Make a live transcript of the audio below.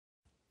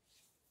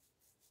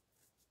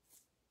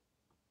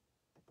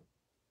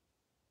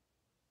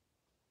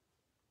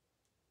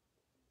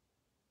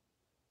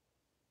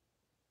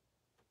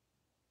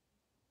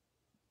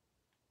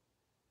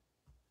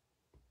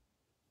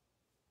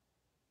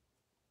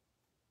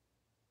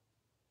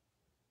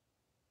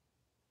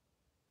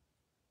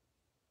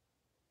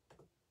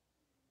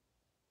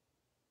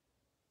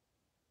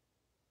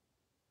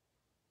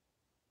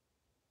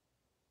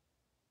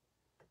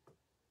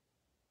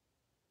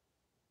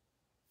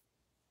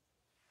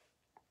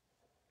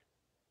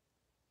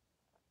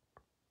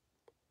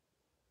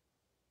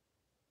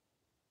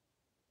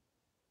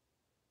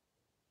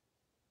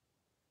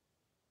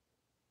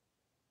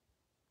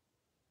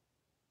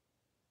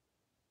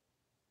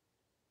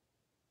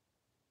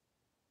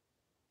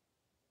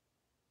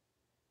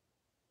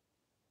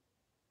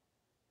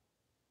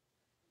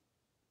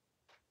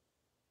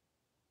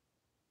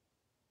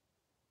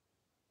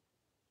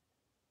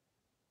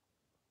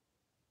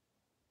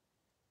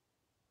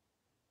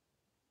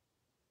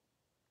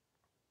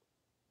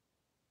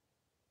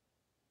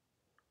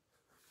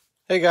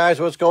Hey guys,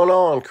 what's going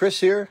on?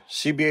 Chris here,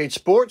 CB8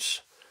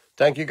 Sports.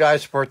 Thank you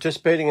guys for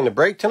participating in the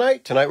break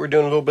tonight. Tonight we're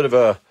doing a little bit of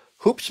a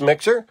hoops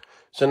mixer.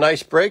 It's a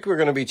nice break. We're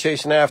going to be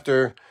chasing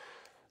after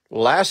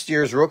last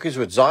year's rookies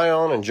with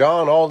Zion and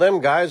John, all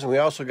them guys. And we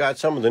also got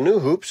some of the new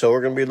hoops. So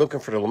we're going to be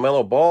looking for the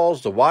LaMelo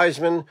Balls, the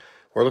Wiseman.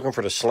 We're looking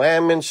for the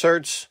Slam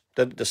inserts,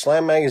 the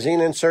Slam magazine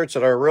inserts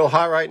that are real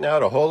hot right now,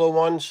 the Holo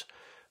ones.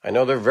 I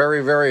know they're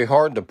very, very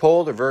hard to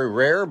pull. They're very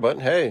rare, but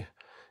hey,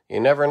 you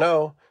never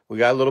know. We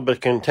got a little bit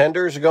of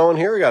contenders going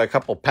here. We got a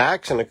couple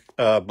packs and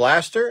a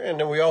blaster. And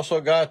then we also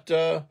got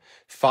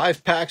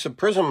 5 packs of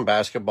Prism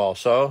basketball.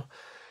 So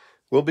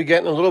we'll be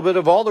getting a little bit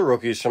of all the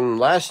rookies from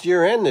last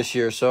year and this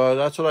year. So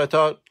that's what I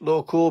thought. A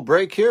little cool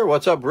break here.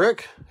 What's up,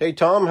 Rick? Hey,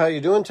 Tom, how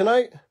you doing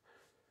tonight?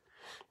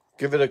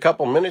 Give it a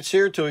couple minutes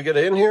here till we get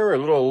in here. We're a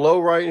little low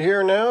right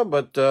here now.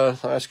 But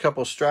last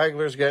couple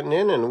stragglers getting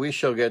in. And we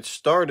shall get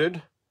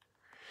started.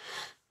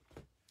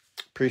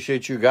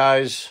 Appreciate you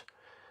guys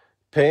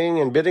paying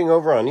and bidding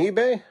over on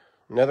eBay.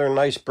 Another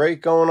nice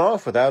break going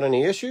off without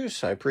any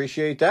issues. I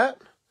appreciate that.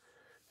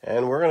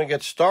 And we're going to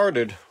get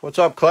started. What's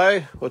up,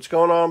 Clay? What's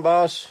going on,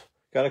 boss?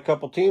 Got a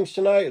couple teams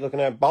tonight. Looking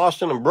at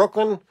Boston and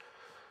Brooklyn.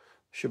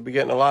 Should be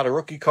getting a lot of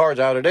rookie cards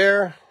out of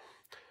there.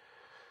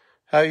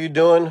 How you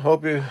doing?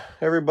 Hope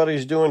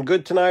everybody's doing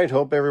good tonight.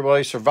 Hope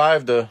everybody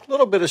survived a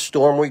little bit of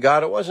storm we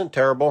got. It wasn't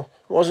terrible.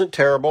 It wasn't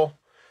terrible.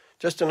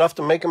 Just enough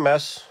to make a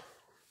mess.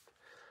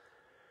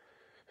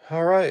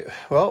 All right,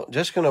 well,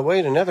 just going to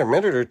wait another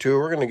minute or two.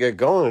 We're going to get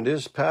going. It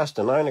is past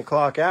the 9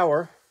 o'clock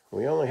hour.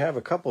 We only have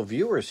a couple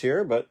viewers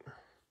here, but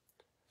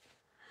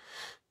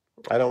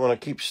I don't want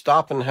to keep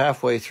stopping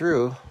halfway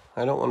through.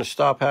 I don't want to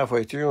stop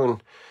halfway through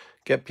and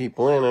get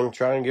people in and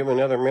try and give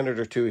another minute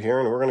or two here,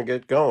 and we're going to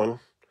get going.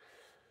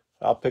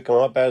 I'll pick them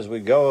up as we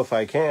go if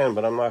I can,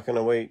 but I'm not going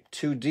to wait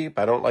too deep.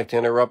 I don't like to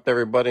interrupt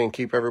everybody and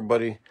keep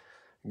everybody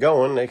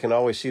going. They can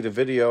always see the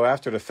video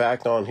after the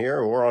fact on here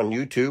or on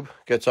YouTube.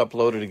 Gets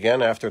uploaded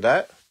again after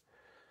that.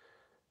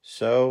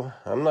 So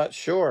I'm not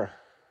sure.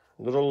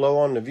 A little low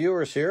on the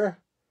viewers here.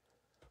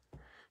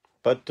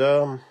 But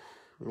let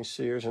me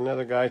see. Here's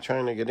another guy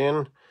trying to get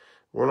in.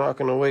 We're not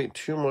going to wait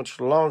too much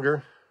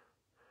longer.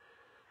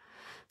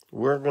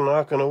 We're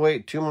not going to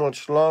wait too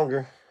much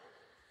longer.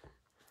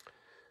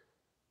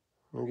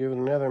 We'll give it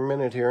another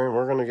minute here and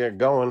we're going to get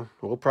going.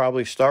 We'll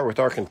probably start with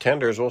our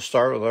contenders. We'll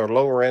start with our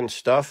lower end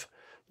stuff.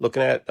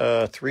 Looking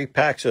at 3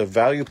 packs of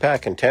value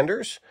pack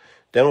contenders.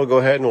 Then we'll go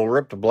ahead and we'll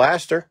rip the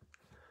blaster.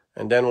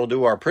 And then we'll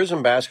do our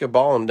Prism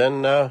basketball. And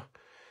then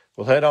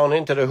we'll head on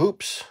into the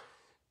hoops.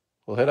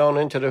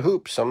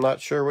 I'm not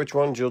sure which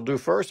ones you'll do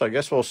first. I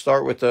guess we'll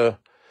start with the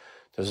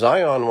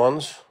Zion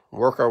ones.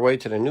 Work our way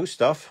to the new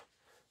stuff.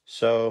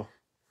 So,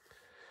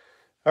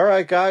 all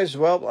right, guys.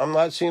 Well, I'm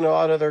not seeing a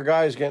lot of other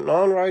guys getting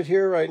on right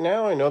here right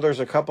now. I know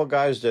there's a couple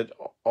guys that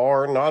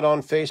are not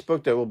on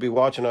Facebook that will be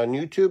watching on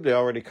YouTube. They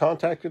already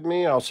contacted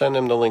me. I'll send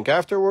them the link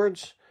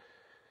afterwards.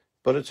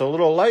 But it's a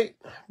little late.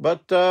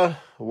 But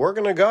we're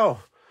going to go.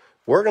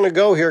 We're going to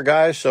go here,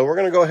 guys. So we're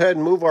going to go ahead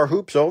and move our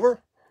hoops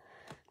over.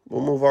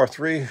 We'll move our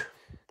 3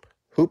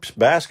 hoops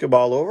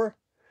basketball over.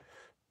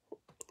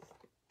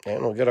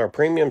 And we'll get our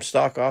premium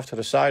stock off to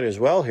the side as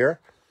well here.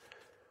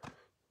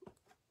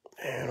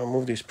 And I'll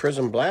move these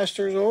Prism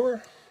blasters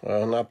over.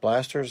 Not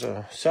blasters,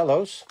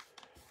 cellos.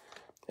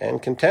 And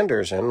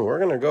contenders. And we're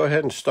going to go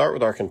ahead and start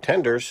with our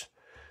contenders.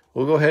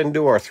 We'll go ahead and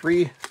do our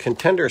 3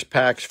 contenders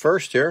packs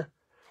first here.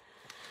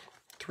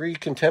 3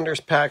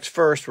 contenders packs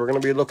first. We're going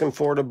to be looking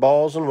for the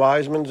Balls and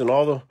Wisemans and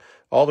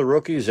all the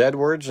rookies,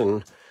 Edwards,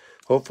 and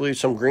hopefully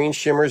some green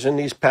shimmers in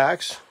these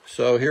packs.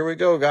 So here we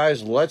go,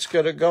 guys. Let's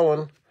get it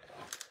going.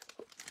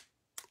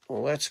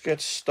 Let's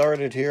get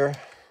started here.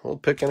 We'll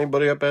pick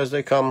anybody up as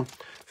they come.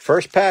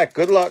 First pack.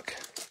 Good luck.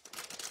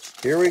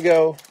 Here we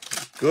go.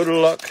 Good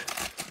luck.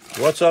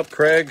 What's up,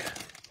 Craig?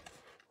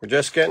 We're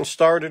just getting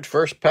started.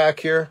 First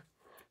pack here.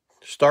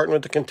 Starting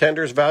with the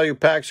contenders value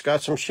packs.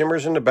 Got some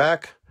shimmers in the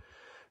back.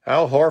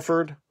 Al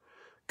Horford.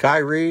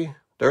 Kyrie.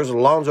 There's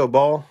Alonzo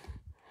Ball.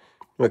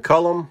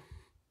 McCollum.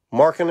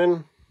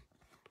 Markkanen.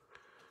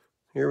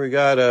 Here we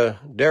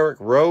got Derrick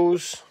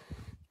Rose.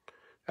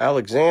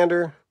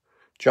 Alexander.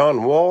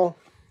 John Wall.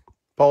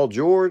 Paul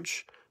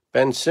George.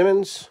 Ben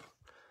Simmons.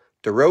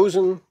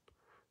 DeRozan.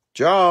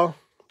 Ja.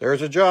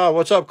 There's a Ja.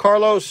 What's up,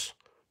 Carlos?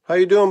 How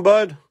you doing,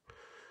 bud?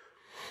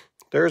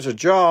 There's a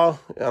Ja.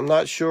 I'm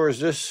not sure,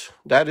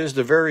 that is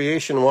the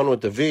variation one with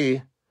the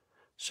V.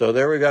 So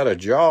there we got a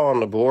Ja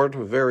on the board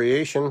with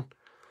variation.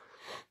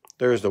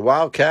 There's the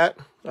Wildcat.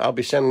 I'll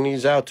be sending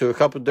these out to a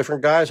couple of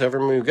different guys. However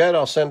many we get,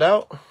 I'll send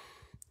out.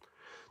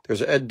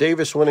 There's an Ed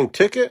Davis winning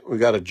ticket. We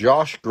got a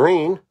Josh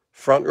Green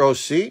front row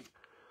seat.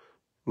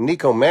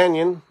 Nico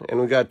Mannion.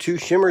 And we got 2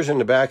 shimmers in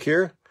the back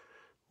here.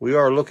 We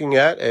are looking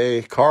at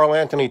a Karl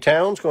Anthony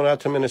Towns going out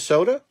to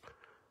Minnesota.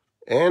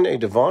 And a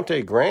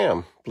Devontae Graham.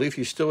 I believe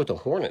he's still with the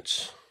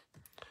Hornets.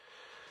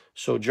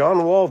 So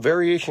John Wall,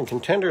 variation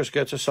contenders,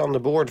 gets us on the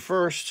board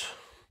first.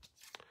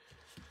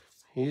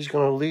 He's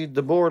going to lead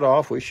the board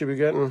off. We should be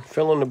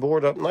filling the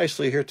board up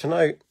nicely here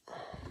tonight.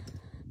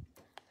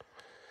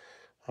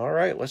 All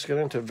right, let's get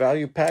into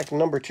value pack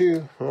number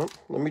 2.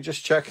 Let me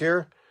just check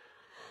here.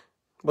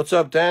 What's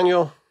up,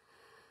 Daniel?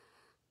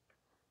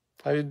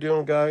 How you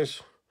doing,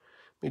 guys?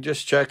 Let me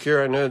just check here.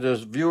 I know the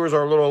viewers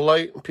are a little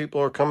light. People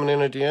are coming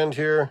in at the end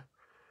here.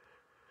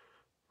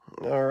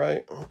 All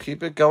right, we'll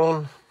keep it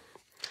going.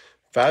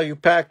 Value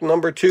pack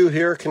number 2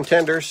 here,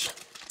 contenders.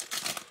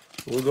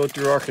 We'll go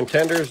through our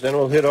contenders, then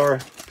we'll hit our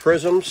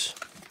prisms.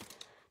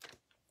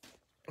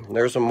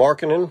 There's a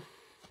Markkanen,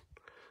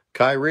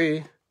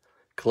 Kyrie,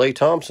 Klay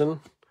Thompson,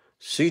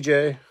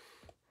 CJ,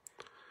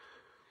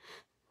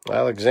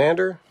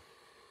 Alexander,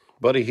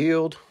 Buddy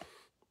Hield,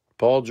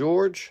 Paul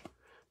George,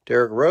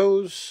 Derrick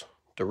Rose,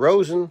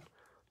 DeRozan,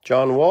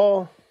 John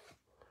Wall,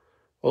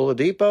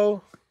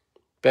 Oladipo,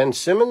 Ben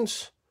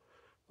Simmons.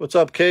 What's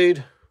up,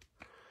 Cade?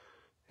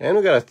 And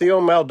we got a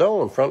Theo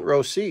Maledon front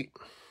row seat.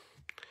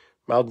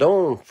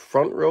 Maledon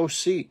front row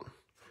seat.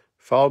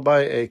 Followed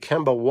by a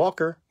Kemba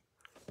Walker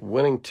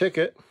winning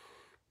ticket.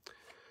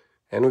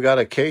 And we got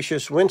a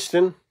Cassius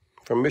Winston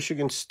from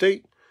Michigan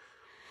State.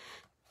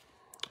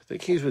 I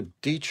think he's with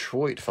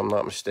Detroit, if I'm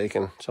not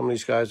mistaken. Some of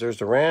these guys, there's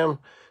the Ram.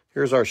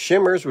 Here's our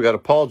shimmers. We got a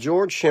Paul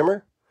George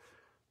shimmer.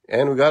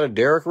 And we got a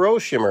Derrick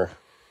Rose shimmer.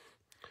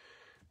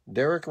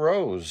 Derrick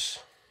Rose.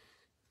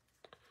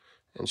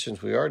 And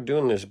since we are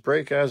doing this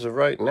break as of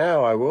right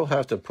now, I will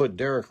have to put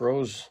Derrick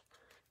Rose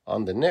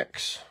on the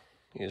Knicks.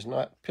 He is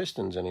not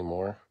Pistons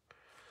anymore.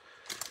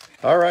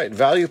 All right,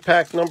 value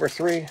pack number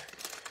 3.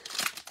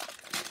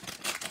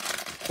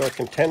 So our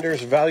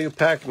contenders value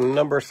pack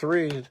number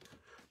 3.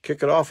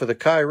 Kick it off with a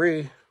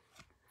Kyrie,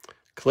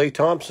 Klay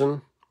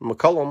Thompson,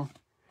 McCollum.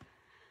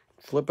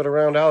 Flip it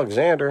around,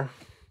 Alexander,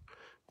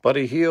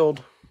 Buddy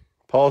Hield,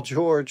 Paul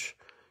George,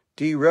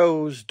 D.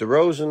 Rose,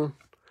 DeRozan,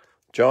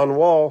 John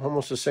Wall,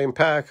 almost the same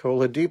pack,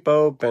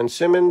 Oladipo, Ben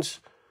Simmons,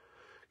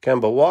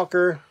 Kemba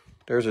Walker.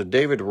 There's a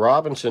David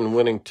Robinson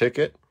winning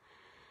ticket.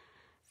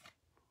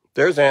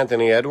 There's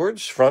Anthony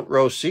Edwards, front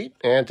row seat.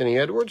 Anthony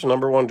Edwards,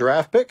 #1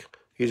 draft pick.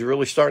 He's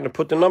really starting to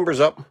put the numbers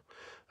up.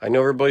 I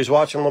know everybody's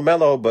watching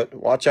LaMelo, but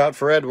watch out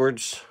for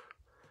Edwards.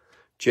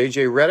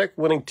 J.J. Redick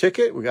winning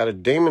ticket. We got a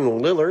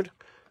Damian Lillard.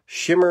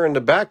 Shimmer in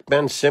the back,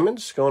 Ben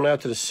Simmons going out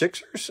to the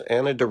Sixers,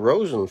 and a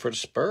DeRozan for the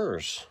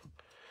Spurs.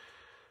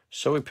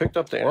 So we picked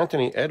up the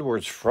Anthony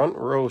Edwards front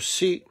row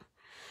seat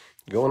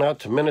going out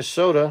to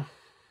Minnesota.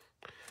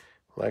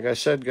 Like I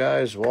said,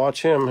 guys,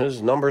 watch him.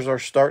 His numbers are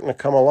starting to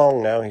come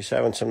along now. He's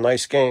having some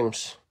nice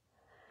games.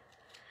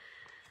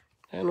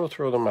 And we'll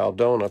throw the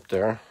Maledon up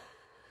there.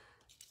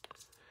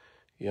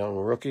 Young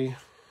rookie.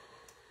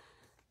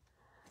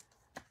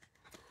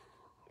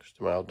 Just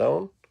the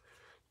Maledon.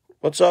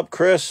 What's up,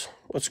 Chris?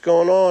 What's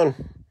going on?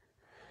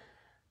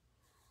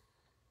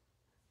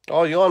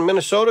 Oh, you on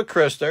Minnesota,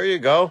 Chris? There you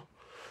go.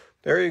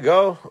 There you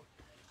go.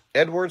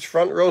 Edwards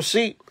front row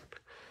seat.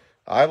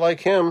 I like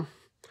him.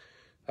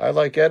 I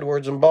like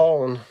Edwards and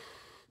Ball, and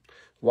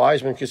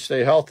Wiseman could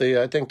stay healthy.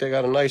 I think they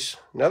got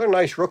another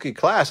nice rookie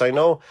class. I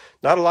know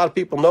not a lot of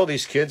people know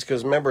these kids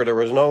because, remember, there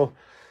was no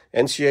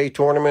NCAA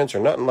tournaments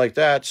or nothing like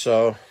that.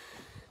 So,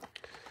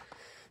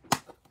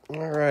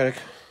 all right.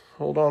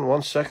 Hold on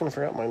 1 second. I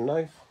forgot my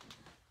knife.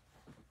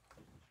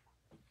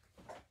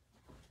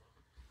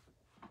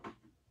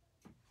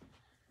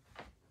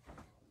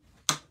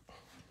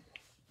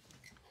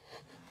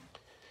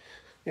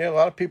 Yeah, a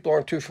lot of people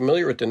aren't too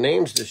familiar with the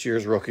names this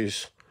year's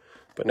rookies.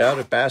 But now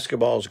that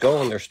basketball is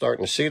going, they're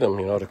starting to see them,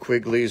 you know, the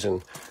Quigleys.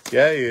 And,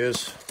 yeah, he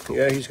is.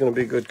 Yeah, he's going to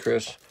be good,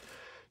 Chris.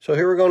 So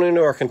here we're going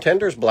into our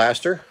Contenders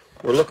Blaster.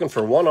 We're looking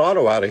for 1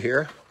 auto out of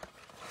here.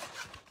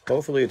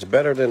 Hopefully it's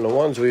better than the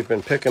ones we've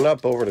been picking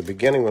up over the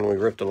beginning when we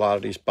ripped a lot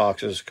of these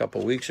boxes a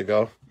couple weeks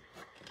ago.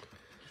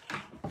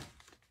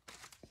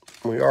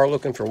 We are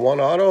looking for 1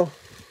 auto.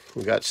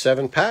 We got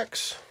 7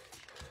 packs.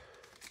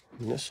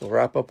 And this will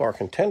wrap up our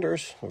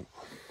Contenders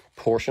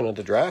portion of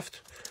the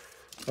draft.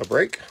 A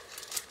break.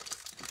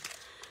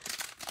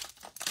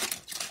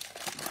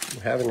 We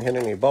haven't hit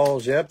any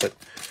balls yet, but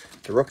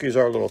the rookies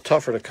are a little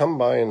tougher to come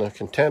by in the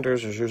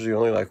Contenders. There's usually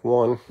only like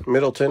 1.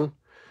 Middleton,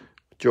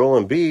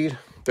 Joel Embiid.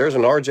 There's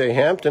an R.J.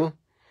 Hampton.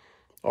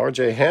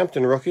 R.J.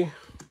 Hampton rookie.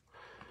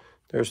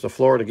 There's the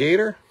Florida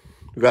Gator.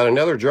 We got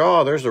another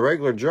draw. There's the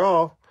regular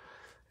draw.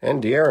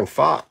 And De'Aaron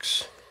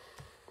Fox.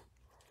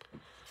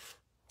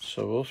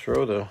 So we'll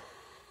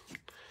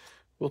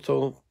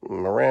throw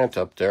Morant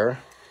up there.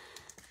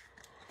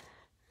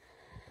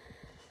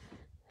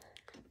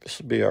 This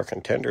will be our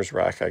Contenders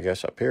rack, I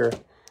guess, up here.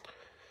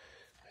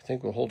 I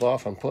think we'll hold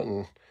off on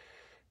putting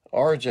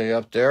RJ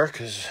up there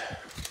because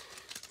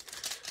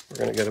we're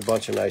going to get a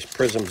bunch of nice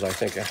prisms, I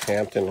think, at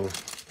Hampton and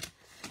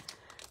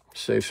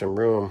save some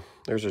room.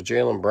 There's a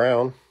Jaylen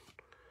Brown,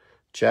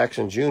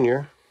 Jackson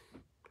Jr.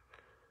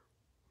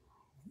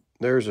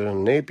 There's a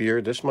Napier.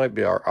 This might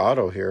be our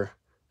auto here.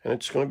 And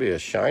it's going to be a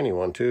shiny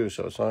one, too,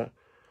 so it's not...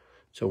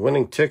 It's a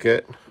winning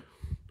ticket.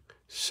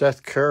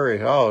 Seth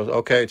Curry. Oh,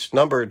 okay, it's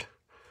numbered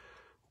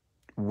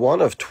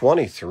 1 of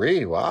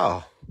 23.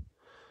 Wow.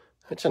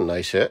 That's a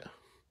nice hit.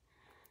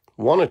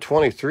 1 of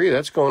 23.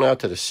 That's going out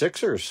to the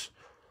Sixers.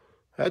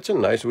 That's a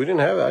nice. I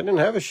didn't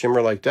have a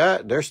shimmer like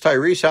that. There's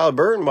Tyrese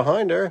Haliburton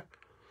behind there.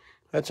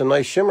 That's a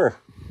nice shimmer.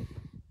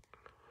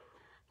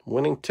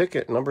 Winning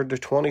ticket, numbered to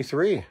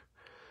 23.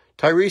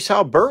 Tyrese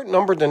Haliburton,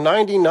 numbered to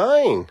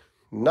 99.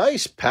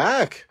 Nice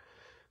pack.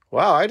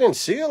 Wow, I didn't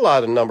see a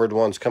lot of numbered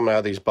ones coming out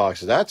of these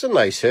boxes. That's a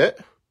nice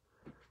hit.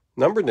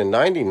 Numbered to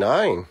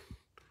 99.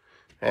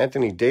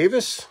 Anthony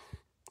Davis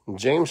and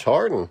James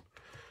Harden.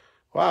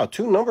 Wow,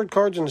 2 numbered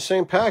cards in the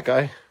same pack.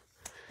 I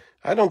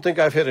don't think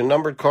I've hit a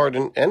numbered card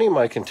in any of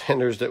my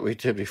contenders that we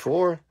did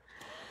before.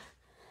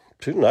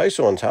 2 nice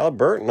ones.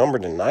 Haliburton,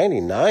 numbered to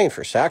 99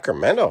 for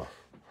Sacramento.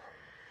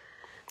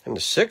 And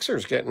the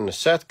Sixers getting the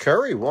Seth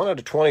Curry, 1 out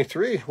of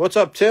 23. What's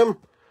up, Tim?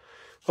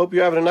 Hope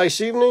you're having a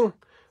nice evening.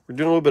 We're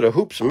doing a little bit of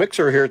hoops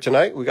mixer here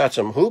tonight. We got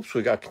some hoops.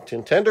 We got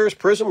contenders,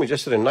 Prism. We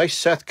just did a nice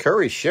Seth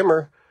Curry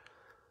shimmer.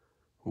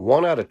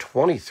 1 out of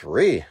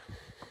 23.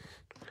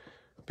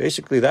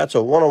 Basically, that's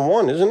a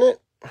one-on-one, isn't it?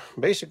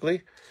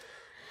 Basically.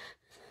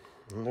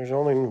 And there's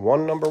only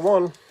one number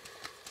 1.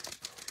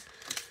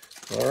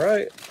 All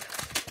right.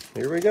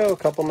 Here we go. A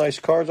couple nice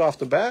cards off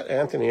the bat.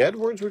 Anthony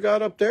Edwards we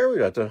got up there. We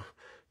got the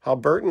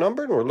Haliburton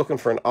numbered. And we're looking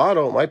for an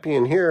auto. It might be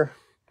in here.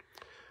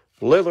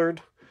 Lillard.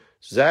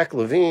 Zach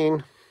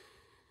LaVine.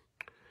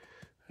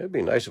 It'd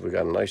be nice if we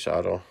got a nice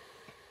auto.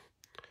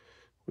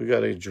 We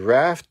got a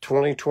draft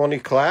 2020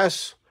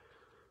 class.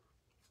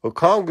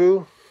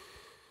 Okongwu.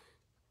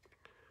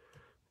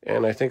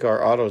 And I think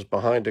our auto's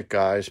behind it,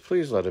 guys.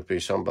 Please let it be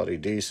somebody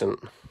decent.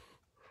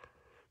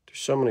 There's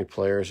so many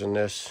players in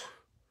this.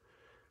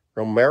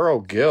 Romero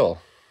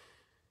Gill.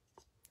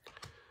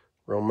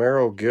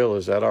 Romero Gill,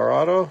 is that our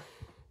auto?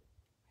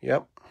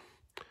 Yep.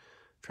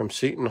 From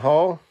Seton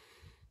Hall.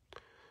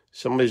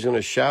 Somebody's going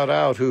to shout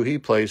out who he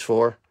plays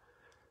for.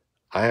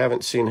 I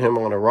haven't seen him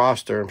on a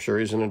roster. I'm sure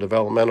he's in a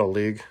developmental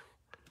league.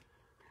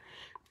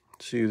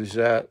 Let's see who's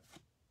at.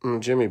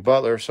 Jimmy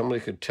Butler. Somebody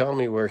could tell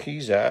me where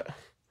he's at.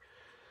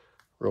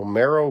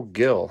 Romero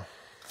Gill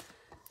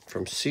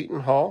from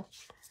Seton Hall.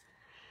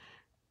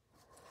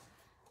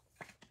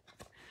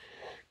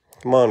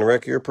 Come on,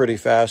 Rick. You're pretty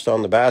fast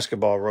on the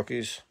basketball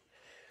rookies.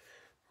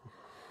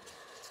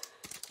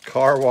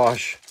 Car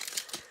wash.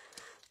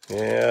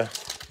 Yeah.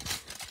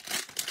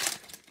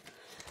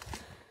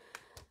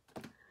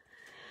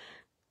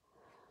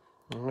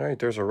 All right,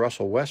 there's a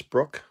Russell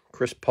Westbrook,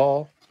 Chris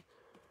Paul.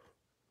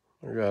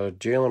 We got a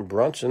Jalen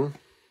Brunson,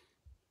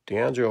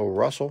 D'Angelo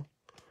Russell,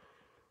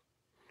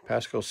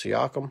 Pascal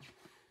Siakam,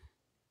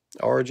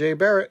 R.J.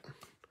 Barrett.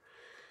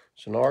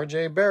 It's an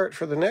R.J. Barrett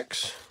for the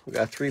Knicks. We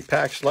got 3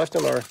 packs left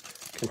in our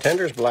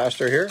contenders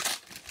blaster here.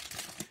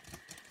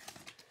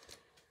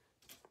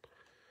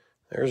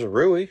 There's a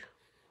Rui.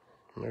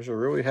 There's a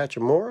Rui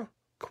Hachimura,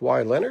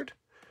 Kawhi Leonard.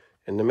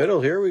 In the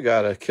middle here, we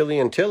got a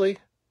Killian Tilly.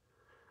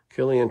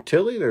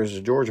 There's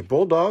a Georgia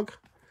Bulldog.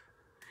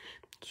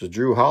 It's a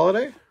Drew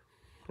Holiday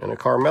and a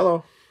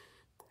Carmelo.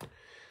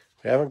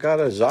 We haven't got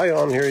a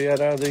Zion here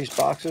yet out of these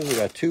boxes. We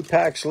got 2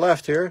 packs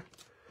left here.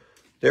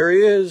 There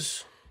he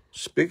is.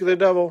 Speak of the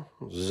devil.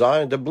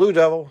 Zion, the Blue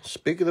Devil.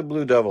 Speak of the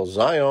Blue Devil.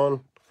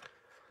 Zion.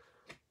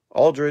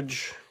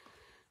 Aldridge.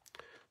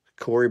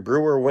 Corey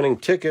Brewer winning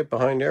ticket.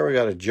 Behind there we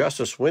got a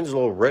Justice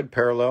Winslow red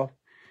parallel.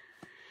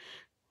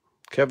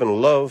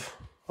 Kevin Love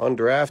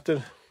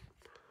undrafted.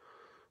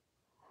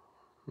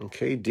 And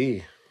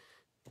KD.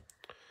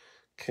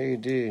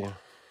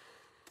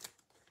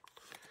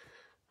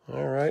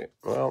 All right,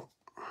 well.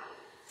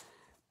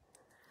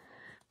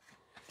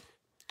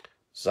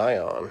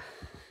 Zion.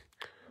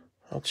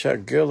 I'll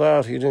check Gil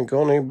out. He didn't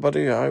go to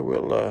anybody.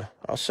 I'll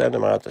send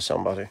him out to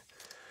somebody.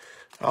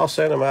 I'll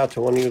send him out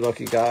to one of you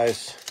lucky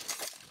guys.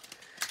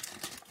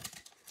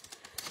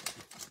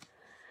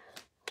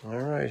 All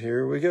right,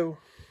 here we go.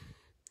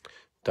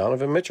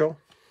 Donovan Mitchell.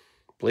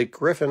 Blake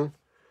Griffin.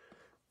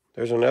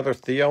 There's another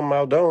Theo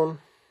Maledon.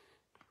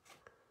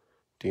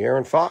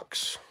 De'Aaron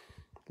Fox.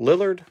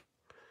 Lillard.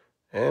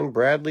 And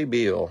Bradley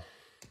Beal.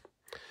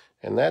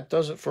 And that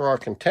does it for our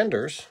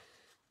contenders.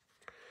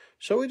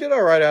 So we did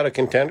all right out of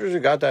contenders.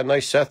 We got that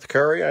nice Seth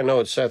Curry. I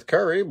know it's Seth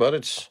Curry, but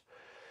it's,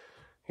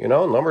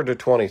 numbered to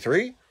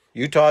 23.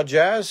 Utah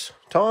Jazz,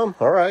 Tom.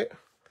 All right.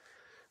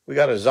 We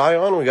got a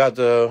Zion. We got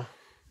the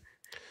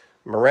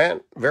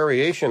Morant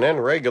variation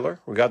and regular.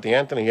 We got the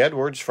Anthony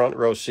Edwards front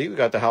row seat. We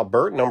got the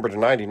Haliburton numbered to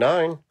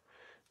 99.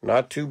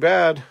 Not too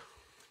bad.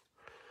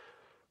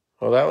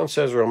 Well, that one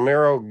says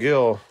Romero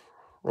Gill.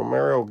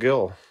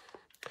 All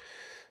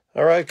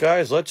right,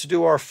 guys, let's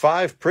do our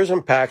 5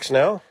 Prism packs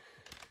now.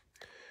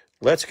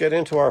 Let's get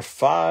into our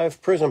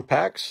 5 Prism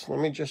packs. Let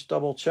me just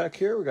double check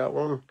here. We got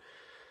one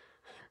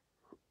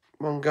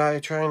guy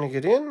trying to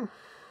get in.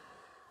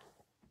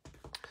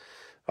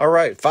 All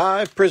right,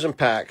 5 Prism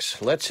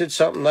packs. Let's hit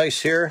something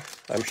nice here.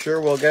 I'm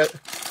sure we'll get,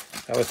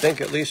 I would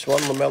think, at least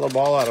one LaMelo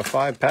Ball out of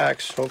 5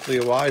 packs. Hopefully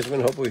a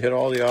Wiseman. Hopefully we hit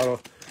all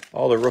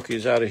the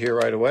rookies out of here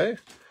right away.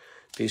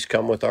 These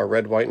come with our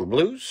red, white, and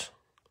blues.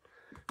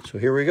 So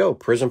here we go.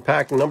 Prism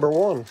pack number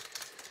 1.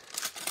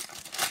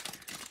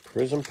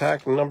 Prism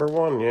pack number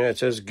 1. Yeah, it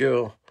says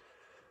Gil.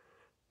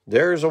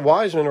 There's a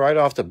Wiseman right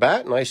off the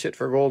bat. Nice hit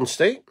for Golden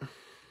State.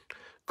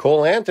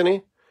 Cole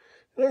Anthony.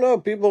 I don't know,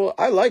 people,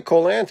 I like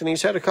Cole Anthony.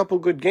 He's had a couple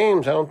good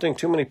games. I don't think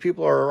too many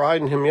people are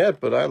riding him yet,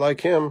 but I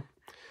like him.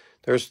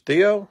 There's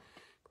Theo,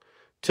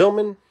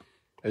 Tillman,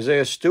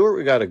 Isaiah Stewart.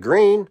 We got a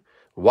green.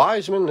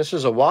 Wiseman. This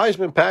is a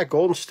Wiseman pack.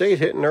 Golden State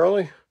hitting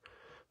early.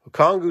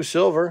 Okongwu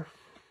silver.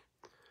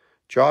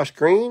 Josh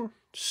Green,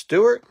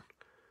 Stewart,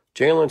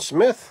 Jalen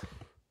Smith,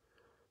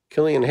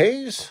 Killian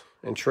Hayes,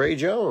 and Trey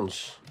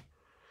Jones.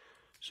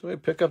 So we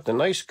pick up the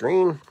nice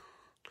green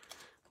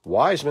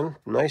Wiseman.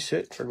 Nice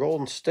hit for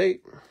Golden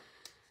State.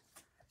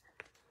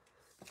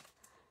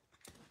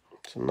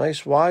 It's a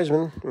nice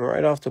Wiseman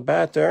right off the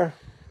bat there.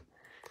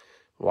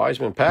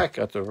 Wiseman pack.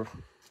 Got the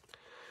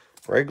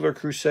regular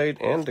Crusade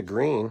and the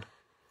green.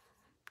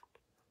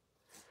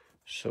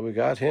 So we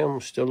got him.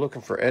 Still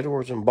looking for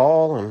Edwards and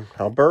Ball and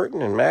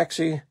Alberton and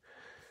Maxey.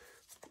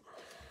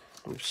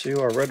 Let's see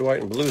who our red, white,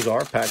 and blues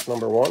are. Pack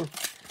number 1.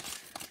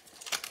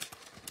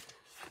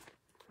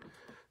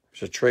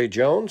 There's a Trey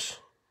Jones,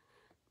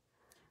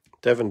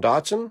 Devin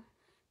Dotson,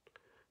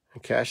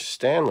 and Cassius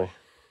Stanley.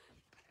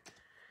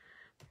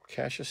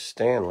 Cassius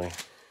Stanley.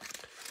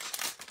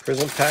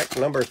 Prism pack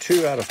number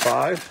 2 out of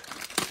 5.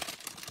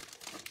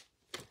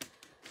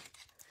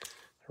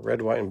 A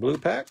red, white, and blue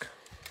pack.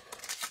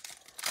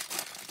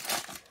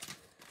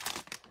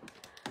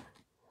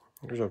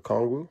 Here's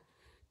Okongwu,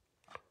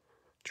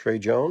 Trey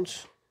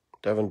Jones,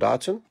 Devin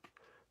Dotson,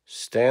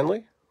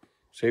 Stanley,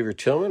 Xavier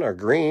Tillman, our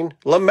green.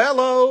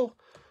 LaMelo!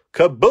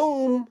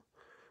 Kaboom!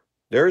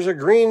 There's a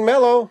green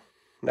Melo.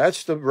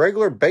 That's the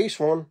regular base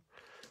one.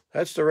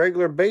 That's the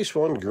regular base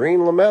one. Green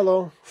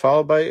LaMelo,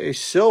 followed by a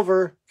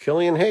silver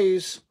Killian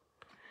Hayes.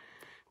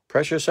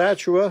 Precious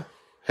Achiuwa,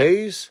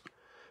 Hayes,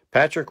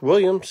 Patrick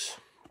Williams,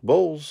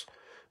 Bulls,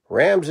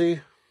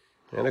 Ramsey,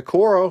 and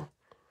Okoro.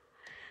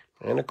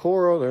 And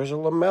Okoro, there's a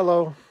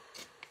LaMelo.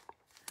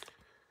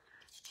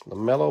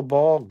 LaMelo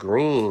Ball,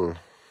 green.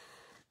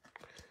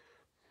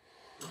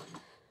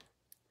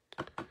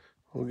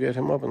 We'll get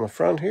him up in the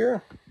front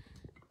here.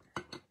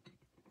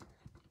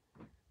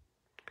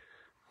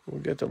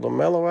 We'll get the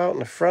LaMelo out in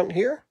the front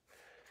here.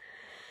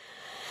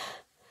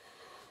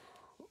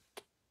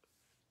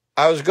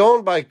 I was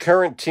going by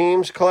current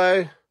teams,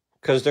 Clay,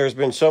 because there's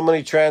been so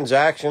many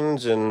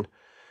transactions, and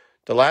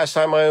the last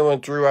time I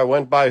went through, I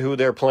went by who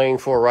they're playing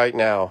for right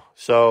now.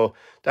 So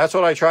that's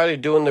what I try to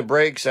do in the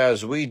breaks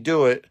as we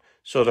do it.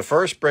 So the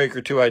first break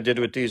or two I did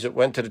with these, it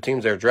went to the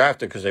teams they're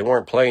drafted because they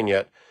weren't playing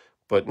yet.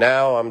 But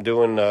now I'm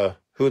doing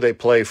who they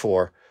play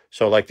for.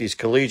 So like these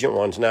collegiate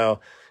ones. Now,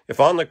 if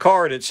on the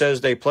card it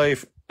says they play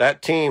for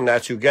that team,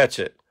 that's who gets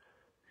it.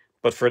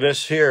 But for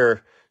this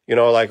here, you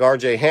know, like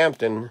R.J.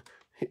 Hampton,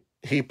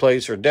 he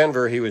plays for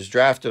Denver. He was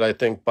drafted, I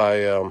think, by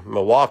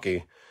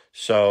Milwaukee.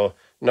 So,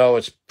 no,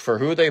 it's for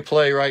who they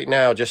play right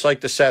now, just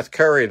like the Seth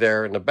Curry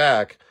there in the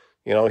back.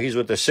 You know, he's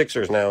with the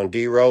Sixers now, and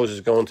D. Rose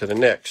is going to the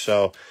Knicks.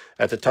 So,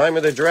 at the time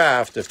of the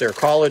draft, if they're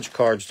college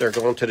cards, they're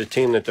going to the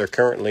team that they're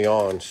currently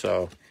on.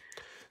 So,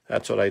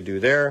 that's what I do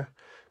there.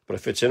 But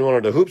if it's in one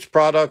of the Hoops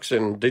products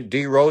and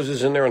D. Rose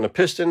is in there on the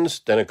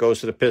Pistons, then it goes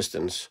to the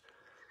Pistons.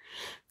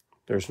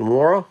 There's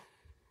Nwora.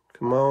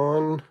 Come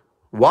on.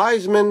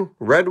 Wiseman.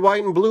 Red,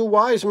 white, and blue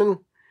Wiseman.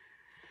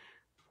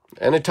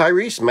 And a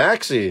Tyrese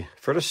Maxey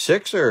for the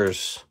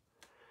Sixers.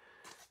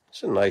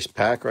 It's a nice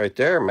pack right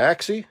there.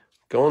 Maxey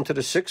going to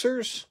the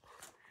Sixers.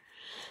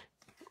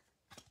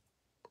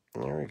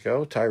 There we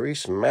go.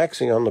 Tyrese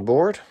Maxey on the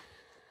board.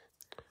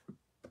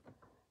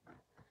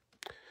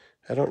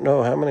 I don't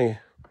know how many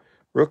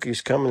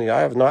rookies coming. I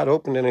have not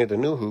opened any of the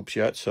new hoops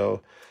yet,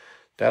 so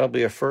that'll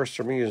be a first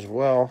for me as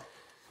well.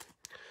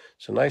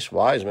 It's a nice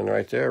Wiseman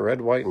right there.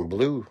 Red, white, and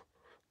blue.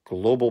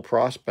 Global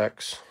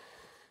prospects.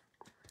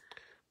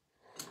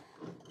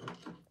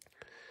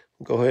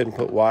 Go ahead and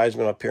put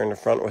Wiseman up here in the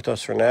front with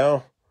us for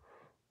now.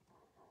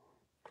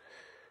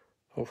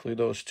 Hopefully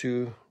those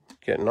two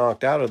get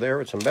knocked out of there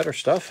with some better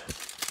stuff.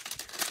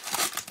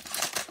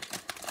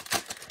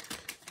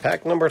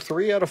 Pack number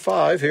 3 out of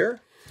 5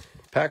 here.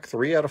 Pack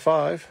 3 out of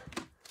 5.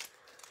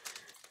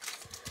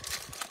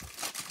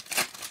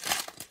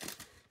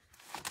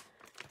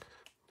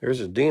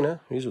 There's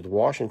Adina. He's with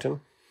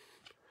Washington.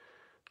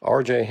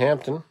 R.J.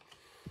 Hampton.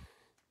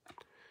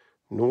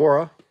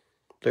 Nwora.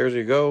 There's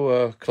you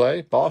go,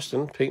 Clay.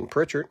 Boston. Peyton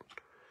Pritchard.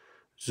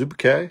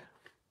 Zubke.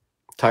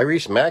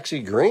 Tyrese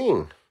Maxey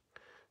green.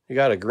 You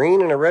got a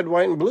green and a red,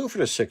 white, and blue for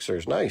the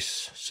Sixers.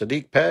 Nice.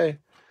 Sadiq Bey.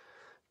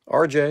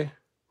 R.J.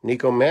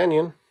 Nico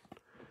Mannion.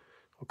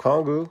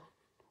 Okongwu.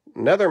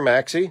 Another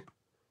Maxey.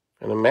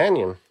 And a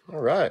Mannion.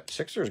 All right.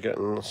 Sixers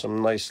getting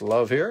some nice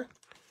love here.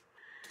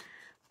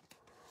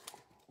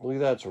 I believe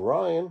that's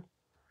Ryan.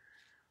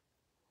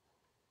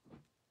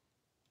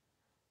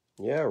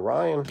 Yeah,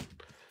 Ryan.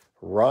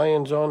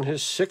 Ryan's on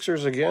his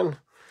Sixers again.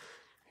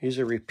 He's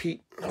a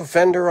repeat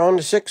offender on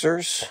the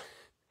Sixers.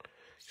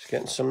 He's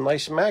getting some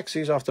nice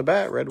Maxies off the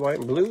bat. Red, white,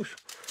 and blue.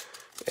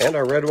 And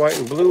our red, white,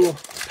 and blue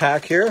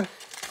pack here.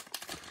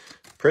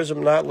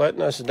 Prism not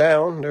letting us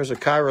down. There's a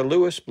Kyra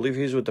Lewis. I believe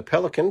he's with the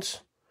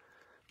Pelicans.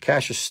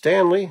 Cassius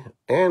Stanley,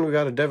 and we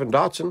got a Devin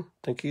Dotson. I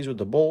think he's with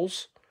the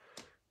Bulls.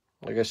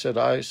 Like I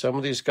said, some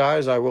of these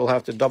guys I will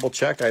have to double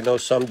check. I know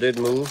some did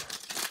move.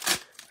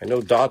 I know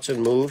Dotson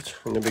moved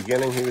in the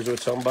beginning. He was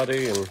with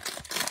somebody, and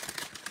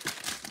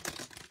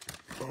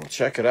I'll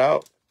check it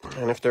out.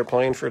 And if they're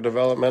playing for a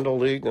developmental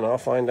league, then I'll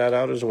find that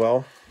out as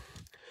well.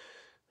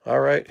 All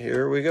right,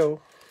 here we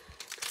go.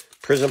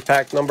 Prism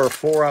pack number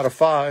 4 out of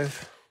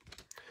 5.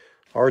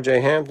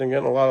 RJ Hampton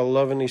getting a lot of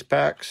love in these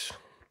packs.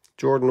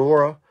 Jordan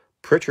Nwora,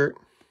 Pritchard,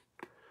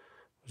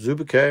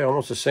 Zubike,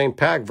 almost the same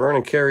pack.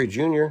 Vernon Carey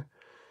Jr.,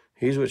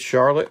 he's with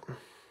Charlotte.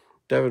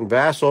 Devin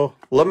Vassell,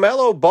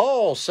 LaMelo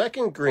Ball,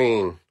 second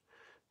green.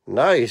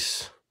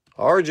 Nice.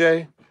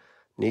 RJ,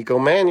 Nico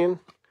Mannion,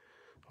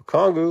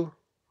 Okongwu,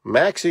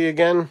 Maxey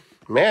again,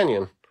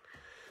 Mannion.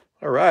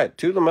 All right,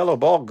 2 LaMelo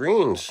Ball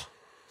greens.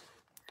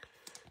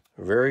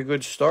 Very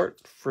good start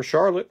for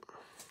Charlotte.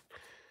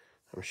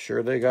 I'm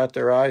sure they got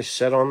their eyes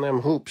set on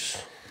them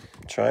hoops,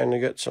 trying to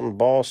get some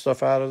ball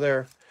stuff out of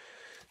there.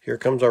 Here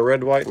comes our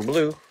red, white, and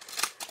blue.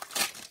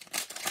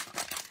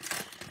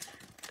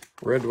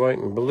 Red, white,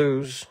 and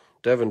blues.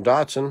 Devin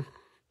Dotson,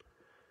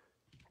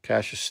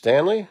 Cassius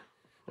Stanley,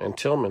 and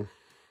Tillman.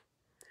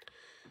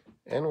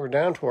 And we're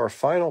down to our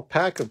final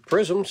pack of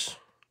prisms.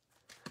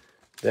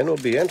 Then we'll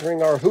be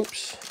entering our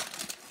hoops.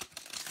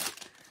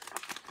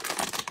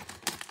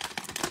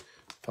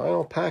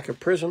 Final pack of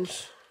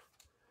prisms.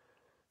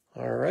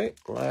 All right,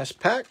 last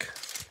pack.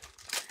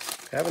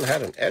 Haven't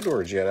had an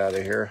Edwards yet out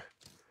of here.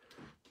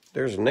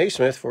 There's a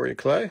Naismith for you,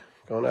 Clay.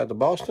 Going out to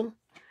Boston.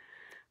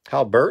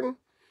 Hal Burton.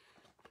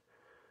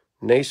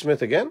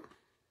 Naismith again.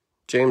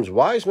 James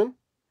Wiseman.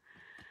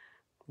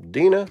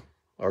 Dina.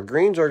 Our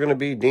greens are going to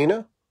be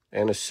Dina.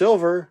 And a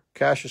silver,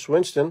 Cassius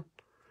Winston.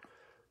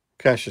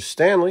 Cassius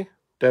Stanley.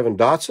 Devin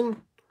Dotson.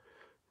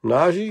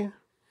 Najee.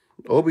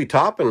 Obi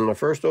Toppin, the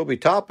first Obi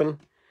Toppin.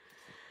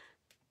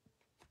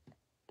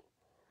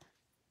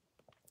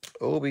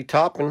 Obi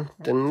Toppin,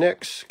 the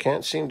Knicks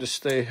can't seem to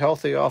stay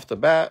healthy off the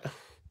bat.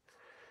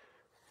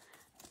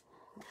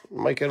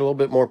 Might get a little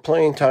bit more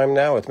playing time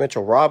now with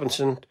Mitchell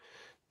Robinson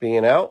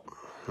being out.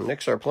 The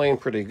Knicks are playing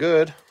pretty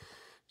good,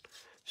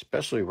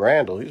 especially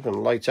Randall. He's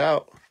been lights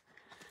out.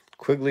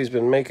 Quigley's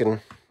been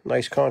making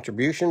nice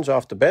contributions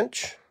off the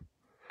bench.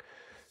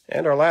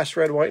 And our last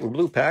red, white, and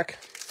blue pack.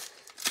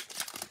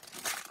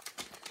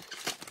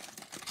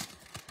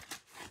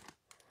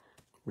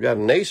 We got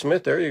a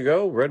Naismith, there you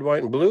go, red,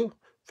 white, and blue.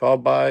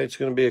 Followed by, it's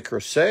going to be a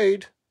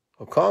Crusade,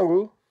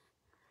 Okongwu,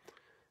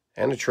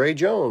 and a Trey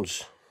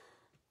Jones.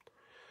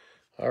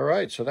 All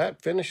right, so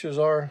that finishes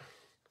our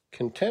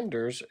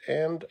contenders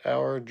and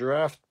our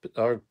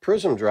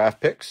prism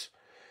draft picks.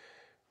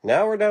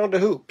 Now we're down to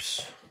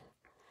hoops.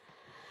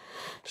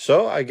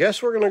 So I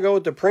guess we're going to go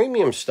with the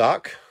premium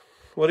stock.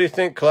 What do you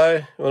think,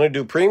 Clay? You want to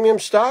do premium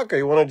stock or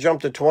you want to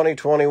jump to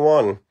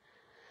 2021?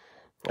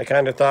 I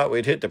kind of thought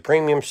we'd hit the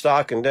premium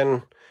stock and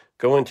then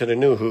go into the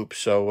new hoops.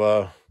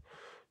 So,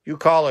 you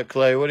call it,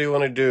 Clay. What do you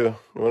want to do?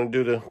 You want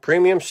to do the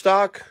premium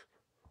stock?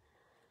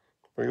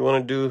 Or you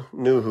want to do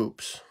new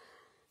hoops?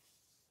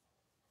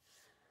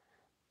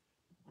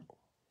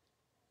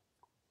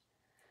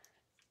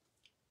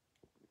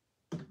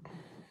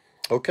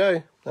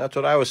 Okay, that's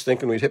what I was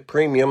thinking. We'd hit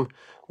premium,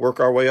 work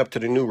our way up to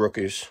the new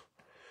rookies.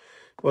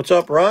 What's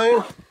up,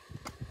 Ryan?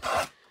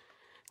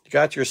 You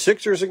got your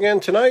Sixers again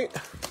tonight?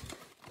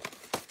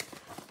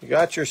 You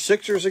got your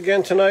Sixers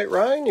again tonight,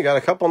 Ryan? You got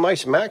a couple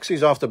nice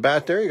Maxies off the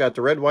bat there. You got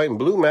the red, white, and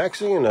blue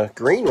Maxi and a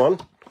green one.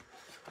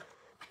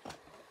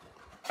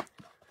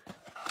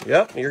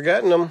 Yep, you're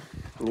getting them.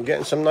 You're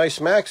getting some nice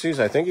Maxis.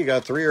 I think you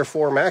got 3 or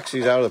 4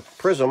 Maxis out of the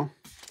Prism.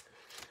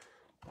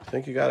 I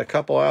think you got a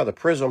couple out of the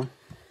Prism.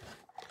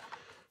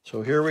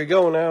 So here we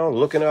go now,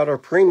 looking at our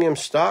premium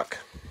stock.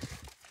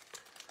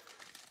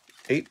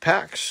 8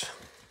 packs.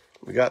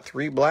 We got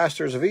 3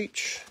 blasters of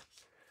each.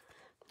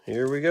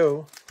 Here we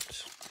go.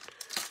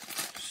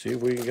 See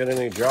if we can get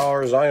any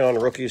Jar Zion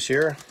rookies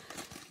here.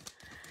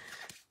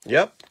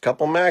 Yep, a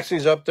couple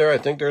Maxis up there. I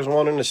think there's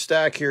one in the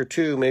stack here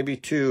too, maybe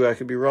 2. I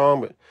could be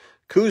wrong, but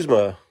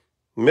Kuzma,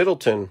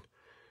 Middleton,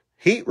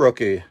 Heat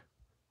rookie,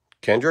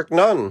 Kendrick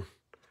Nunn.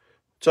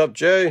 What's up,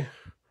 Jay?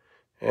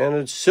 And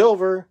it's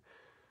silver,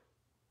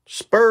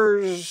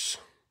 Spurs,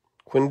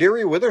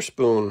 Quindary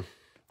Witherspoon.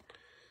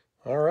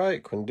 All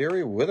right,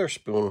 Quindary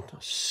Witherspoon,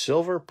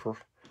 silver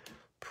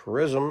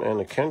prism,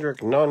 and a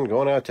Kendrick Nunn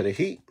going out to the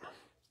Heat.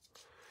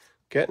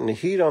 Getting the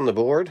Heat on the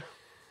board.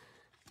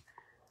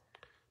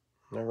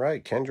 All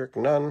right, Kendrick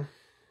Nunn.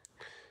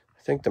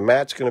 I think the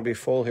mat's going to be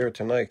full here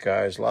tonight,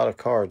 guys. A lot of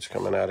cards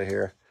coming out of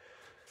here.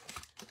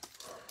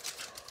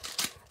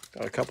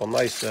 Got a couple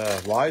nice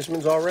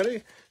Wisemans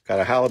already. Got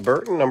a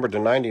Halliburton, numbered to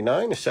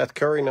 99. A Seth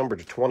Curry, numbered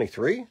to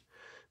 23.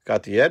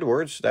 Got the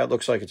Edwards. That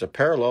looks like it's a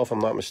parallel, if I'm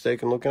not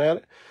mistaken, looking at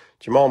it.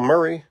 Jamal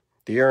Murray.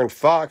 De'Aaron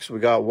Fox. We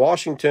got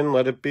Washington.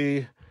 Let it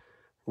be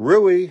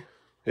Rui.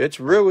 It's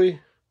Rui.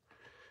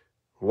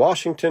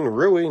 Washington,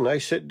 Rui,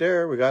 nice hit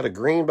there. We got a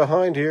green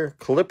behind here.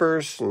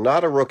 Clippers,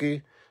 not a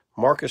rookie.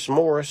 Marcus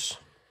Morris.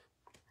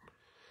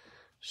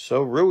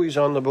 So Rui's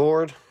on the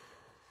board.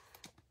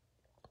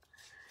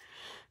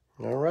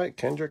 All right,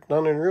 Kendrick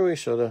Nunn and Rui.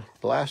 So the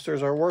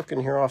blasters are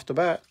working here off the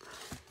bat.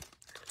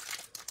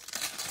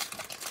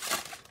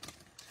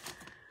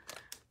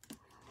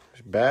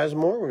 There's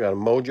Bazemore. We got a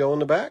Mojo in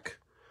the back.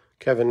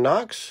 Kevin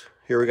Knox.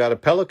 Here we got a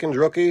Pelicans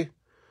rookie,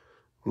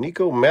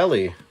 Nico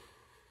Melli.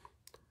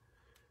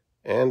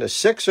 And a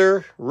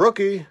Sixer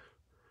rookie,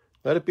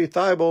 let it be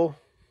Thibault,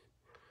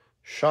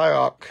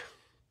 Shyok.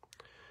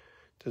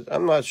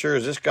 I'm not sure,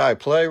 does this guy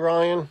play,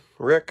 Ryan?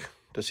 Rick,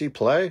 does he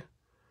play?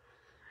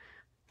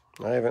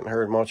 I haven't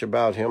heard much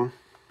about him.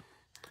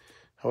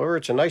 However,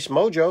 it's a nice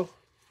mojo.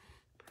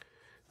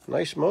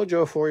 Nice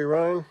mojo for you,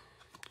 Ryan.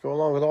 Go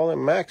along with all them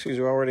maxis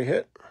we already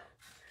hit.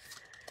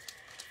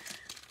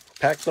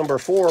 Pack number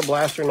 4,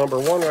 blaster number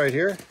 1 right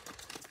here.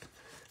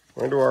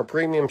 We're into our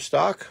premium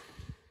stock.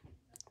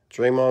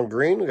 Draymond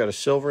Green, we got a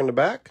silver in the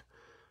back.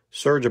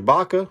 Serge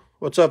Ibaka,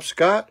 what's up,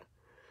 Scott?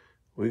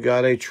 We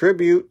got a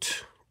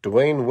tribute,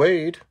 Dwayne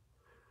Wade.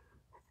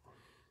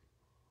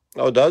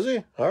 Oh, does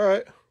he? All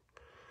right.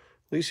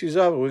 At least he's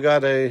up. We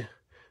got a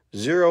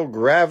zero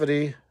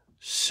gravity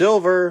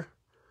silver,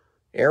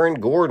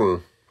 Aaron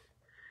Gordon.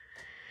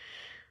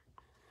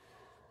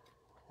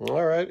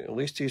 All right, at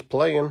least he's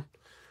playing.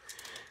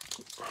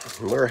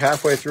 We're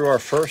halfway through our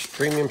first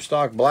premium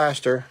stock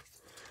blaster.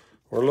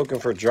 We're looking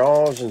for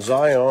Jaws and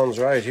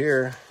Zions right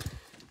here.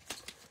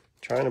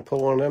 Trying to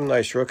pull one of them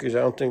nice rookies. I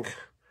don't think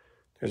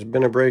there's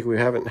been a break. We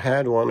haven't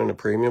had one in a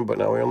premium, but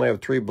now we only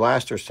have 3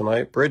 blasters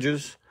tonight.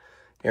 Bridges,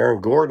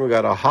 Aaron Gordon. We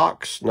got a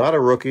Hawks, not a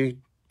rookie,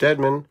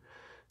 Deadman.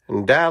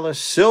 And Dallas,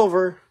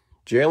 silver,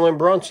 Jalen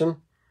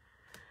Brunson.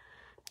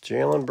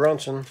 Jalen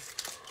Brunson.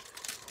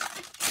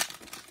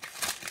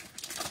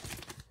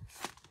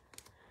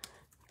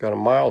 Got a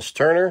Miles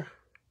Turner.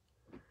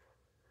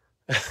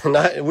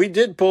 We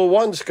did pull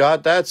one,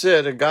 Scott. That's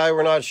it. A guy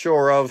we're not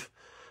sure of.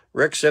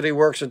 Rick said he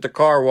works at the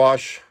car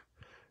wash.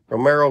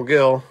 Romero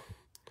Gill.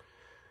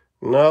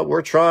 No,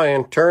 we're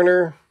trying.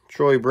 Turner,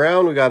 Troy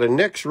Brown. We got a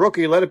Knicks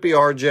rookie. Let it be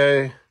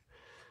RJ.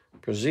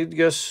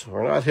 Porzingis.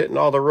 We're not hitting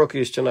all the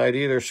rookies tonight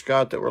either,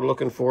 Scott, that we're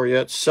looking for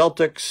yet.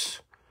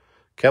 Celtics.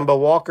 Kemba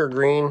Walker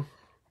green.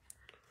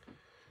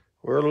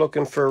 We're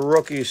looking for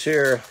rookies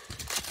here.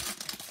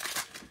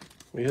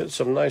 We hit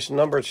some nice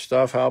numbered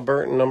stuff. Hal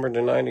Burton, numbered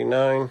to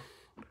 99.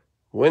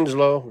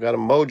 Winslow, we got a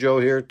Mojo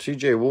here.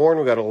 TJ Warren,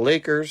 we got a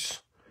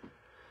Lakers.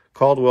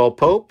 Caldwell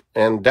Pope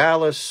and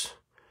Dallas.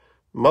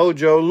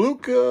 Mojo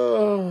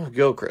Luka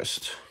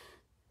Gilchrist.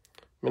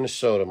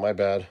 Minnesota, my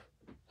bad.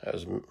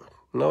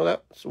 No,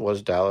 that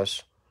was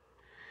Dallas.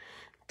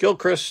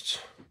 Gilchrist.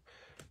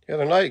 The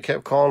other night,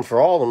 kept calling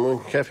for all of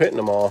them. We kept hitting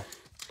them all.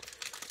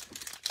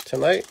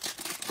 Tonight,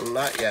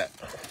 not yet.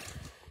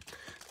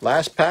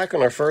 Last pack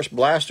on our first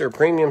blaster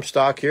premium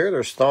stock here.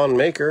 There's Thon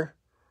Maker.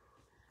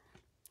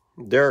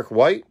 Derek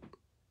White.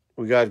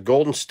 We got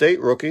Golden State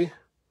rookie.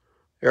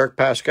 Eric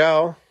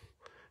Pascal.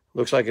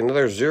 Looks like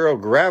another zero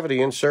gravity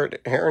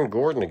insert. Aaron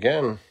Gordon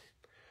again.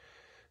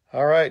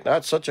 All right,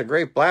 not such a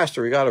great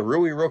blaster. We got a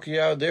Rui rookie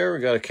out there.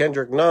 We got a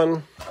Kendrick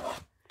Nunn.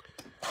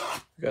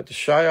 We got the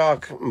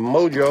Shyok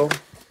Mojo.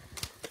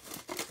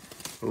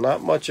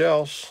 Not much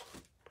else.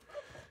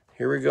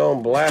 Here we go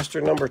on blaster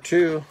number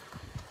 2.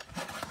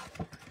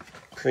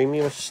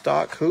 Premium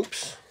stock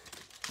hoops.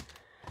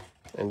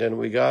 And then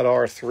we got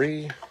our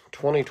 3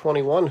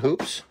 2021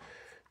 hoops.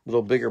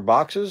 Little bigger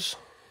boxes.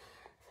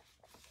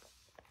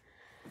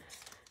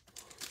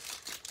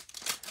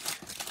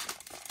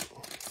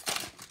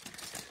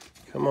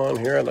 Come on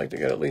here. I'd like to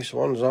get at least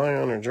one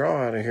Zion or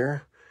draw out of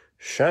here.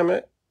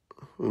 Shamet,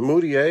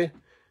 Moutier,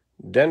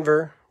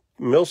 Denver,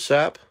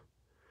 Millsap.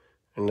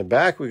 In the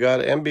back, we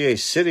got NBA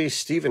City,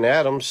 Steven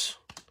Adams.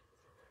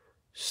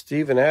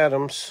 Steven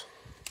Adams.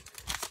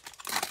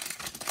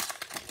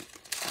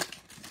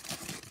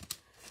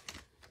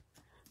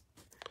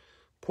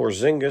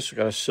 Porzingis, we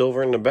got a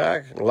silver in the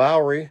back.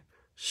 Lowry,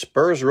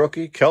 Spurs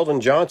rookie.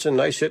 Keldon Johnson,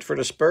 nice hit for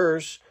the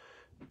Spurs.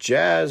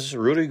 Jazz,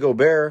 Rudy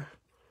Gobert.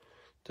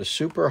 The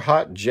super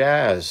hot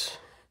Jazz.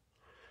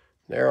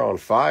 They're on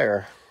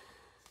fire.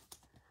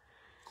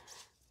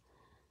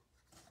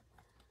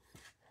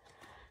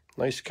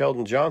 Nice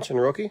Keldon Johnson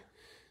rookie.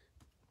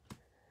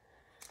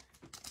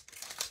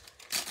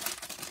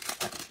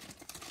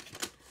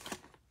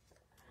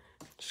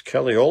 It's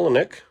Kelly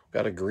Olynyk.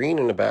 Got a green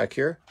in the back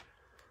here.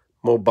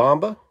 Mo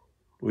Bamba.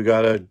 We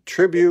got a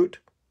tribute.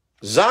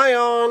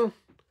 Zion.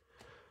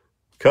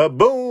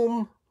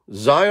 Kaboom.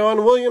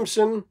 Zion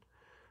Williamson.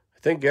 I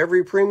think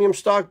every premium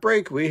stock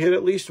break, we hit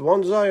at least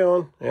one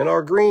Zion. And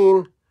our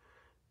green.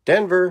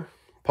 Denver.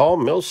 Paul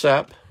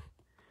Millsap.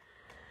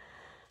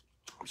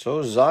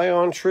 So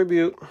Zion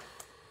tribute.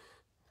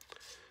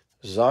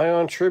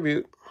 Zion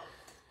tribute.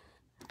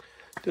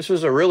 This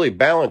was a really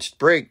balanced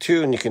break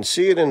too, and you can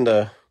see it in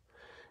the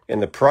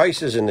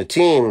prices in the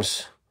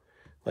teams.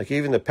 Like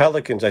even the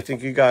Pelicans, I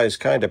think you guys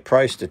kind of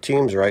priced the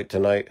teams right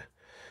tonight.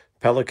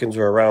 Pelicans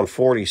were around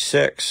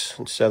 46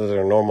 instead of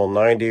their normal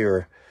 90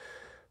 or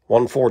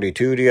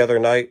 142 the other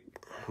night.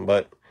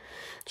 But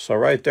So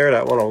right there,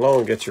 that one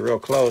alone gets you real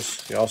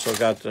close. You also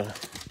got the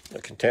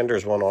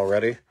Contenders one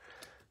already,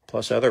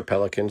 plus other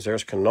Pelicans.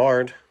 There's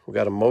Kennard. We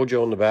got a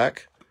Mojo in the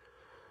back.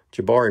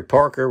 Jabari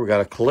Parker. We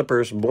got a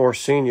Clippers, Moore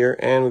Sr.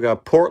 And we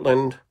got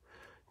Portland,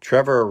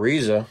 Trevor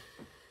Ariza.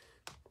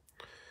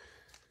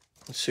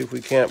 Let's see if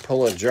we can't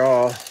pull a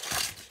jaw.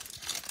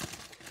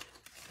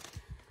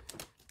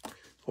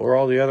 Or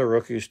all the other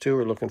rookies, too,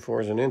 we're looking for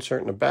is an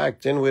insert in the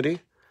back. Dinwiddie,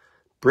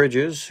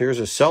 Bridges. Here's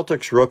a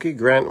Celtics rookie,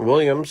 Grant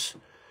Williams.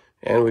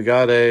 And we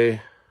got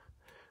a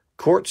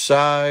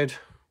courtside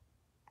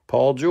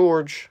Paul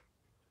George.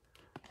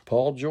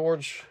 Paul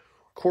George,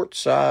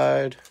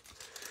 courtside.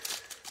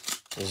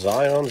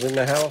 Zion's in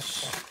the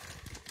house.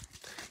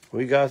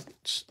 We got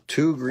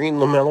 2 green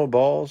LaMelo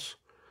balls.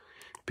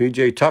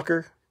 PJ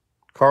Tucker,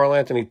 Karl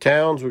Anthony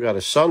Towns. We got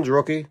a Suns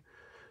rookie,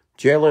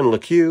 Jalen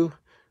LeCue.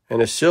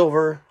 And a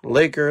silver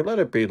Laker. Let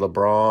it be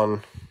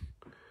LeBron.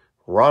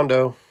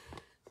 Rondo.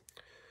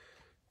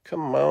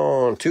 Come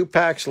on. 2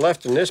 packs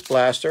left in this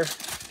blaster.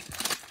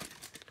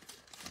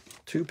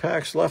 2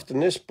 packs left in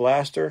this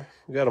blaster.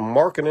 We got a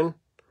Markkanen.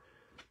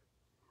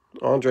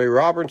 Andre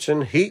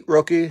Robertson. Heat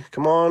rookie.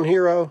 Come on,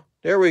 Hero.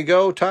 There we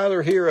go.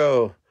 Tyler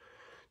Hero.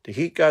 The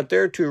Heat got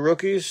their 2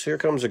 rookies. Here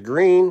comes a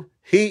green.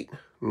 Heat.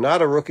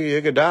 Not a rookie.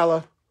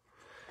 Iguodala.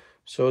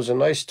 So it's a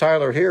nice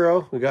Tyler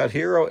Hero. We got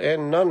Hero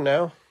and none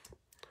now.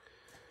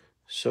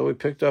 So we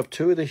picked up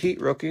 2 of the Heat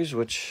rookies,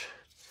 which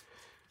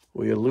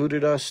we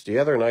eluded us the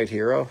other night,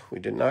 Hero. We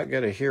did not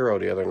get a Hero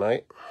the other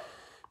night.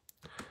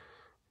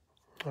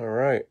 All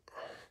right.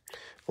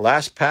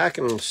 Last pack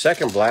and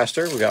second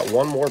blaster. We got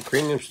 1 more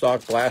premium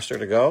stock blaster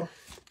to go.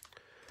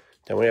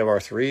 Then we have our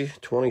 3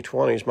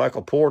 2020s.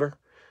 Michael Porter.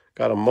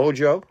 Got a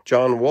Mojo.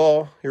 John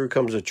Wall. Here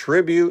comes a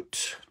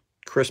tribute.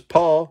 Chris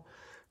Paul.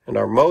 And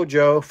our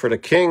Mojo for the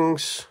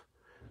Kings.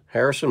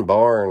 Harrison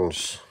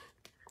Barnes.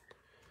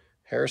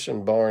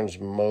 Harrison Barnes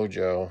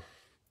Mojo.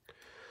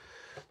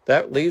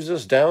 That leaves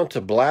us down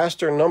to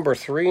blaster number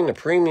 3 in the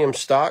premium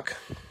stock.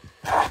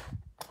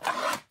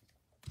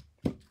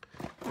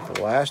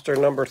 Blaster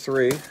number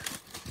 3.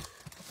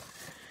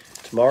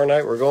 Tomorrow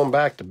night we're going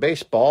back to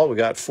baseball. We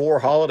got 4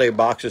 holiday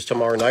boxes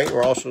tomorrow night.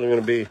 We're also going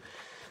to be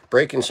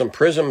breaking some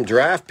Prism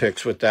draft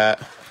picks with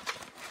that.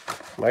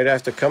 Might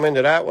have to come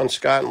into that one,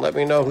 Scott, and let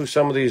me know who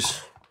some of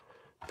these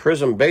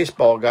Prism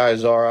baseball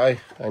guys are. I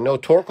know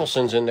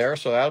Torkelson's in there,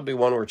 so that'll be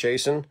one we're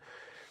chasing.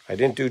 I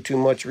didn't do too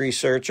much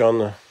research on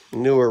the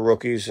newer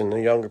rookies and the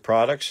younger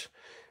products.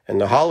 And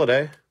the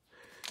holiday,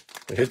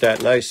 we hit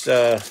that nice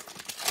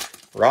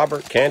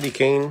Robert Candy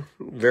Cane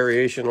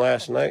variation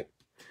last night.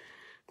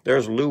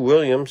 There's Lou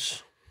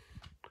Williams,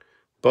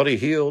 Buddy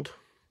Hield.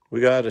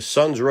 We got a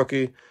Suns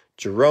rookie,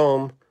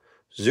 Jerome,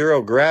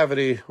 Zero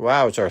Gravity.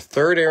 Wow, it's our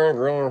 3rd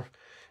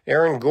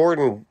Aaron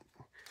Gordon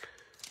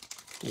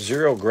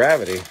Zero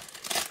Gravity.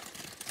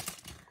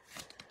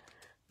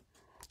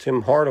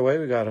 Tim Hardaway,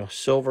 we got a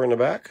silver in the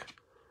back.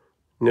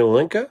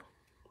 Nilinka,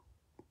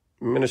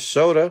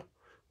 Minnesota,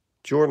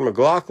 Jordan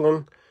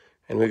McLaughlin,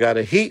 and we got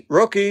a Heat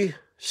rookie,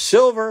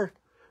 silver,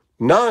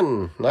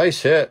 Nunn.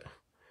 Nice hit.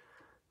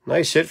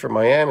 Nice hit for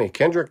Miami.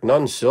 Kendrick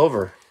Nunn,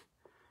 silver.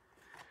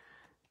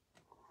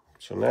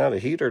 So now the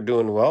Heat are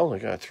doing well. They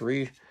got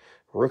 3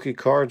 rookie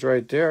cards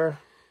right there.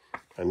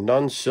 A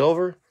Nunn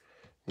silver,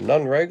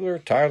 Nunn regular,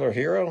 Tyler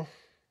Hero.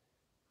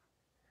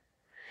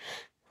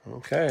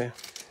 Okay.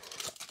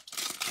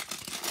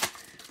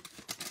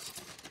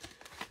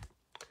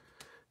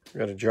 We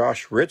got a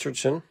Josh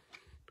Richardson,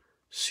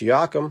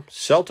 Siakam,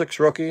 Celtics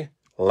rookie,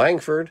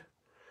 Langford.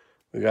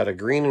 We got a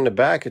green in the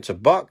back. It's a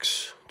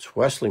Bucks. It's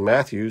Wesley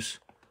Matthews.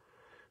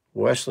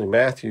 Wesley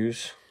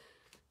Matthews.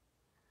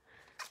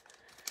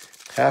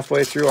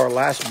 Halfway through our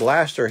last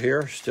blaster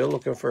here. Still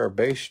looking for a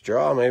base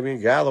draw, maybe.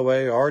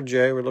 Galloway,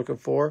 RJ we're looking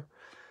for.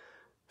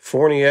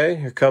 Fournier.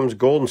 Here comes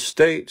Golden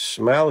State's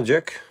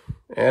Malajic.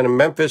 And a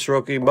Memphis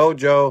rookie,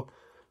 Mojo.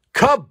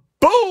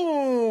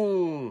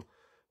 Kaboom!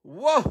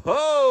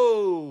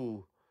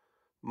 Whoa-ho!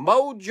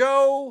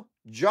 Mojo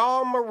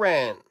Ja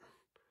Morant.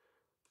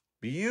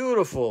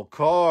 Beautiful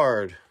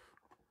card.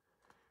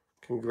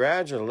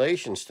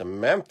 Congratulations to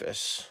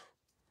Memphis.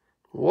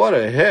 What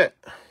a hit.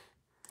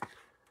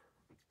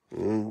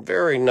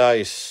 Very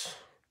nice.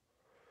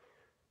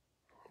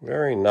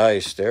 Very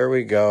nice. There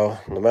we go.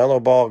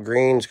 LaMelo Ball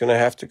green's going to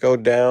have to go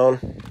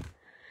down.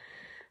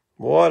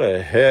 What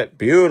a hit.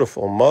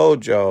 Beautiful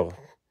Mojo.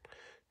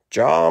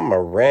 Ja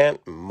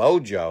Morant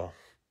Mojo.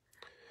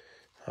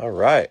 All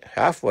right.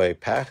 Halfway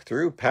packed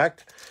through.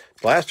 Packed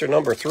blaster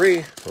number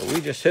 3.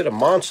 We just hit a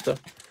monster.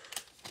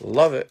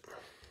 Love it.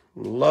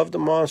 Love the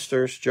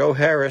monsters. Joe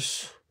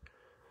Harris.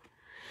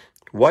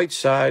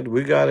 Whiteside.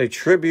 We got a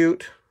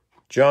tribute.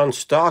 John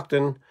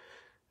Stockton.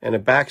 And a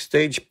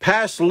backstage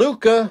pass.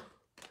 Luka.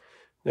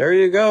 There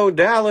you go.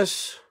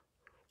 Dallas.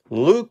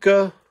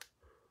 Luka.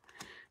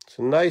 It's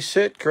a nice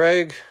hit,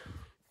 Craig.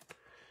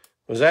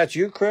 Was that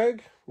you,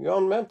 Craig? You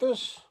on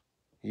Memphis?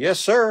 Yes,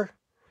 sir.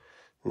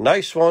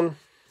 Nice one.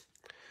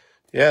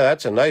 Yeah,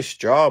 that's a nice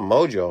job,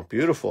 Mojo.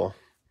 Beautiful.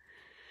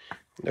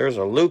 There's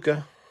a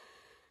Luka.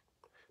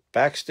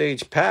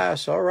 Backstage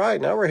pass. All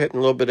right, now we're hitting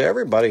a little bit of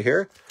everybody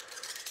here.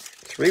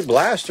 3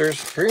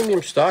 blasters,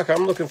 premium stock.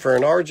 I'm looking for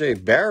an R.J.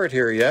 Barrett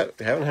here yet.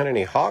 We haven't had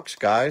any Hawks,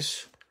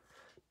 guys.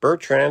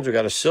 Bertrands, we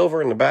got a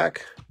silver in the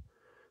back.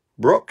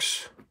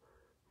 Brooks,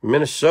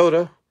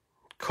 Minnesota.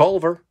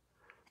 Culver,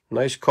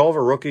 nice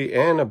Culver rookie.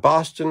 And a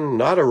Boston,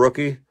 not a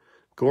rookie,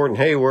 Gordon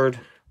Hayward.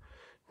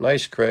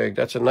 Nice, Craig.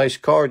 That's a nice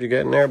card you're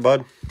getting there,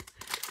 bud.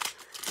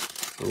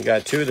 And you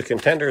got 2 of the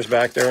contenders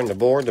back there on the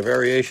board, the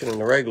variation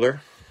and the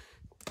regular.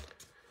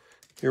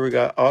 Here we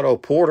got Otto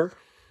Porter.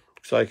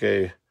 Looks like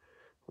a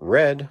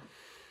red.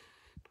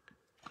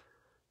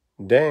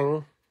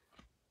 Dang.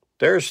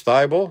 There's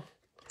Thibault.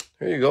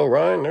 There you go,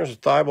 Ryan. There's a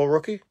Thibault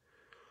rookie.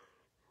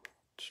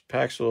 This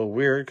pack's a little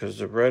weird because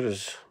the red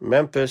is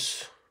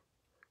Memphis.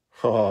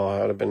 Oh,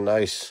 that would have been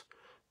nice.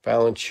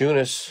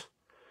 Valanciunas.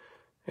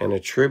 And a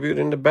tribute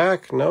in the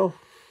back. No?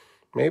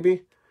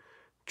 Maybe?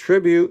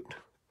 Tribute.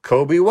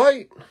 Kobe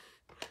White.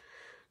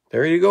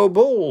 There you go,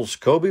 Bulls.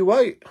 Kobe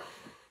White.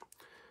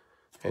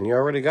 And you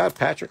already got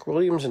Patrick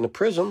Williams in the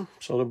Prism.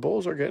 So the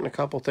Bulls are getting a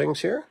couple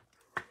things here.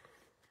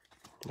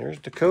 There's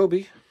the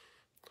Kobe.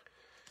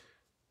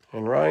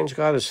 And Ryan's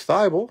got his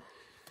Thibault.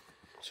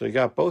 So you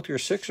got both your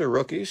Sixer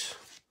rookies.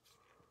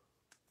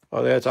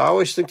 Oh, I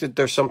always think that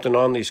there's something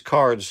on these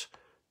cards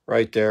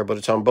right there, but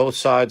it's on both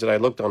sides. And I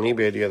looked on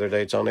eBay the other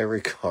day. It's on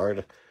every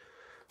card.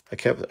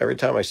 Every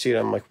time I see it,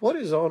 I'm like, what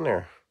is on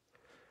there?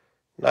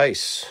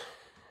 Nice.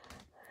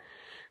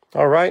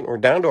 All right, we're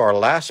down to our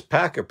last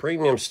pack of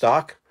premium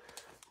stock.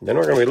 Then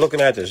we're going to be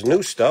looking at this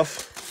new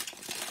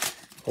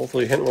stuff.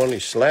 Hopefully hitting one of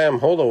these Slam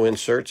Holo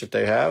inserts that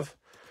they have.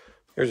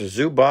 Here's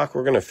a Zubac.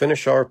 We're going to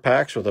finish our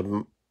packs with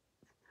a...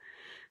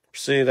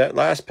 See, that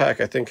last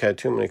pack I think had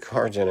too many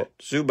cards in it.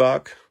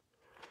 Zubac,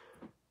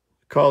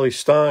 Cauley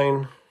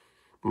Stein,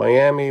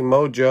 Miami,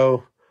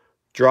 Mojo,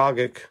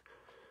 Dragic.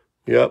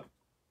 Yep.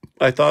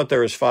 I thought there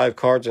was 5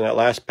 cards in that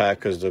last pack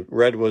because the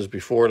red was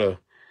before the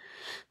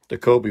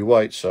Kobe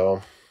White.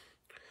 So,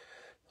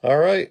 all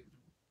right.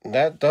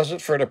 That does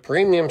it for the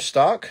premium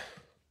stock.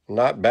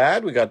 Not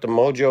bad. We got the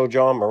Mojo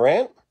John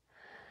Morant.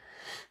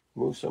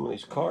 Move some of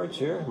these cards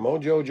here.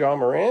 Mojo John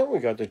Morant. We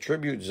got the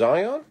Tribute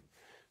Zion.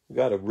 We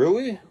got a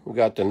Rui. We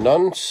got the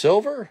Nunn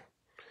Silver.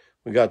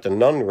 We got the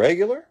Nunn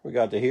Regular. We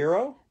got the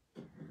Hero.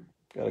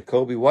 Got a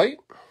Kobe White.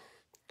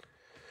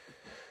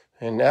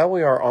 And now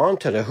we are on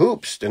to the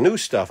hoops, the new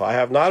stuff. I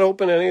have not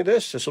opened any of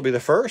this. This will be the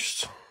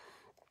first.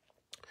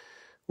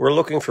 We're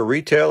looking for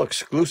retail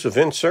exclusive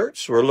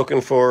inserts. We're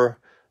looking for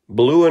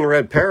blue and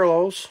red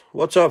parallels.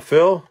 What's up,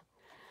 Phil?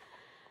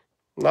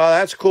 No,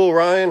 that's cool,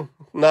 Ryan.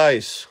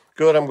 Nice.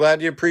 Good. I'm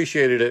glad you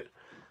appreciated it.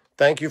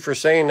 Thank you for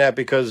saying that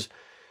because,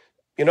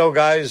 you know,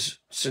 guys,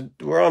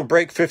 we're on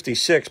break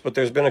 56, but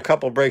there's been a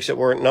couple breaks that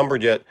weren't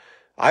numbered yet.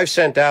 I've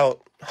sent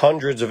out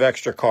hundreds of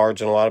extra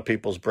cards in a lot of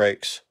people's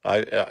breaks.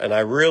 And I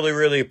really,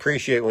 really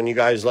appreciate when you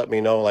guys let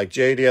me know. Like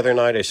Jay the other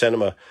night, I sent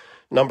him a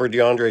numbered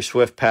DeAndre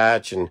Swift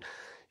patch. And,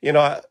 you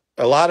know,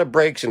 a lot of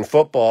breaks in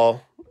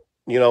football,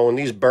 you know, when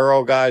these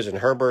Burrow guys and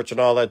Herberts and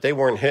all that, they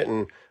weren't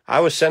hitting. I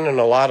was sending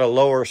a lot of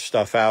lower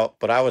stuff out,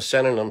 but I was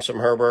sending them some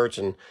Herberts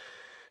and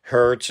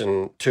Hurts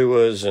and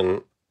Tuas.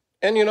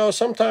 And you know,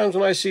 sometimes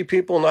when I see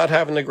people not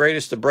having the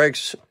greatest of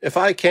breaks, if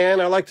I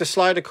can, I like to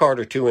slide a card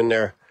or 2 in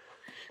there.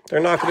 They're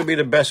not going to be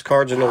the best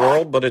cards in the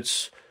world, but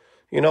it's,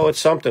 you know, it's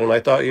something. And I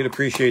thought you'd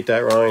appreciate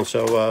that, Ryan.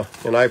 So,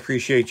 and I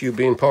appreciate you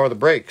being part of the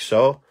break.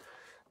 So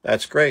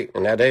that's great.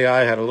 And that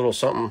AI had a little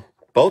something.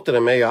 Both of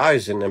them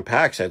AIs in them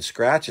packs had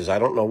scratches. I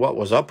don't know what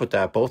was up with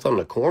that. Both on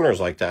the corners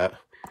like that.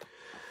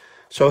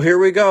 So here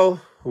we go.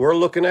 We're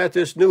looking at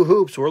this new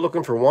hoops. We're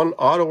looking for 1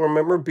 auto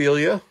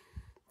memorabilia.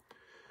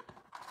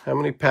 How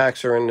many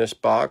packs are in this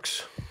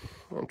box?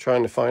 I'm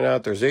trying to find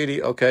out. There's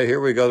 80. Okay,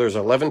 here we go. There's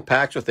 11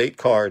 packs with 8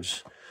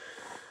 cards.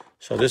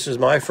 So this is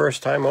my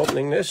first time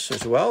opening this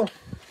as well.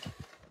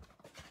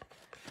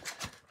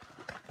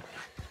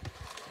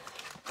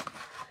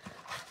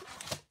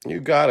 You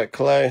got it,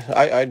 Clay.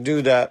 I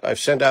do that. I've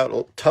sent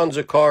out tons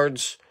of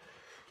cards.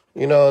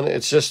 You know, and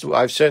it's just,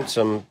 I've sent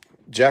some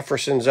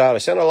Jeffersons out. I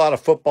sent a lot of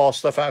football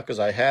stuff out because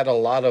I had a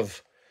lot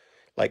of,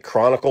 like,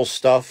 Chronicle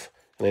stuff.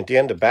 And at the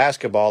end of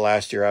basketball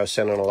last year, I was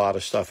sending a lot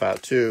of stuff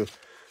out too.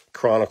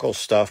 Chronicle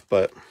stuff.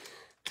 But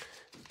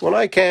when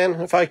I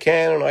can, if I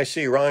can, and I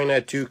see Ryan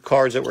had 2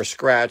 cards that were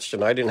scratched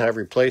and I didn't have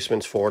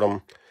replacements for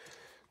them,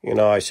 you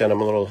know, I sent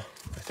him a little,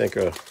 I think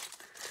a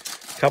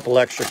couple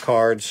extra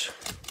cards.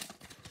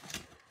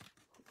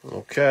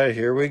 Okay,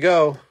 here we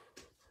go.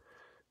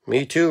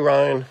 Me too,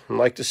 Ryan. I'd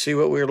like to see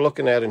what we're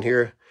looking at in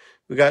here.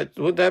 We got,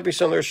 would that be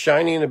something that's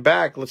shiny in the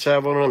back? Let's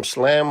have one of them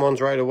Slam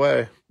ones right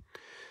away.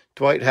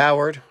 Dwight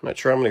Howard. Not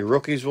sure how many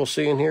rookies we'll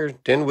see in here.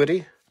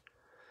 Dinwiddie.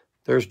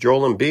 There's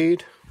Joel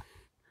Embiid.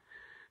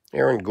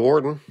 Aaron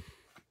Gordon.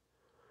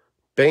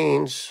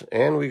 Baines.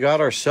 And we got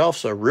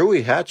ourselves a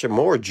Rui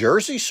Hachimura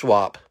jersey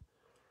swap.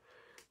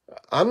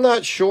 I'm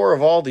not sure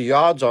of all the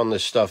odds on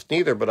this stuff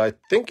neither, but I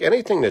think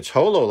anything that's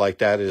holo like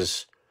that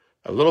is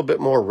a little bit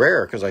more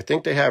rare because I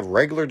think they have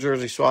regular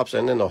jersey swaps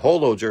and then the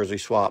holo jersey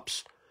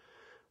swaps.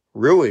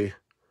 Rui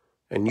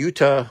and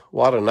Yuta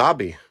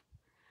Watanabe.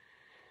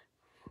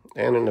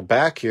 And in the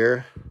back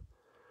here,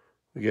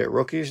 we get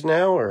rookies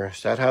now, or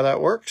is that how that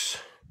works?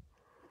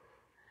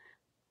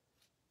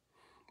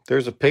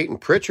 There's a Peyton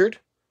Pritchard.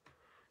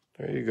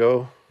 There you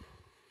go.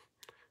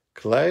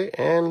 Clay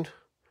and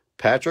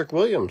Patrick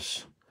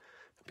Williams.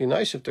 It'd be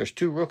nice if there's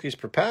 2 rookies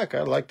per pack.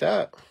 I'd like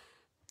that.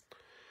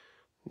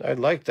 I'd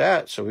like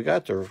that. So we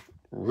got the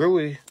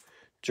Rui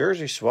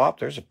jersey swap.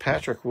 There's a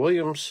Patrick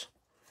Williams.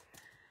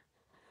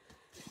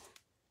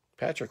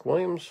 Patrick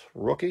Williams,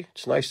 rookie.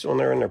 It's nice when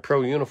they're in their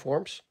pro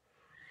uniforms.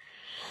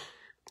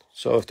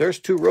 So if there's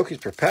 2 rookies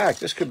per pack,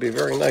 this could be a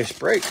very nice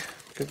break.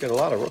 Could get a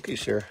lot of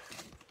rookies here.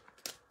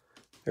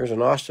 There's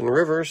an Austin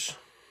Rivers.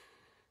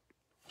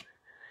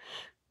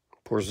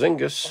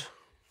 Porzingis.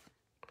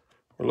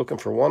 We're looking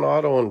for 1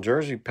 auto and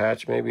jersey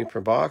patch maybe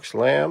per box.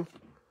 Lamb.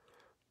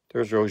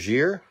 There's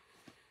Rozier.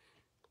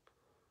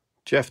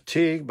 Jeff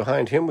Teague.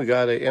 Behind him we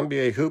got a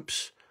NBA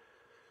Hoops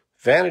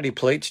vanity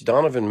plates.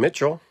 Donovan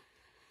Mitchell.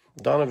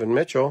 Donovan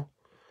Mitchell.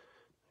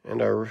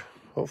 And our,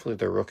 hopefully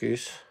they're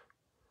rookies.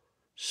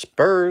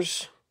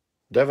 Spurs.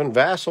 Devin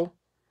Vassell.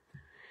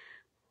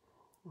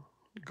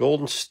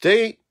 Golden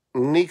State.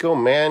 Nico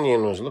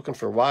Mannion. Was looking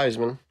for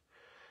Wiseman.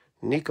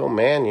 Nico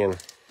Mannion.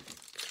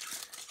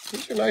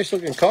 These are nice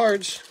looking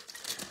cards.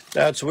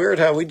 Now it's weird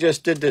how we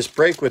just did this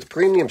break with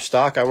premium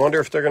stock. I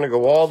wonder if they're going to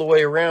go all the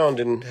way around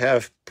and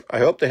have, I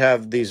hope they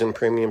have these in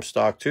premium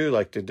stock too,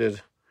 like they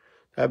did.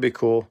 That'd be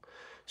cool.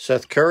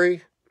 Seth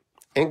Curry,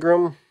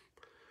 Ingram,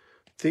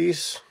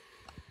 these.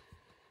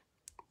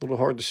 A little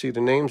hard to see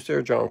the names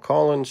there. John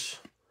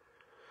Collins.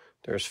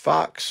 There's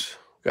Fox.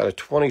 Got a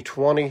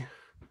 2020,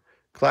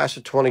 class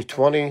of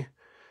 2020.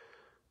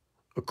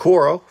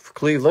 Okoro for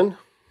Cleveland.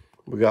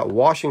 We got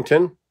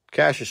Washington.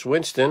 Cassius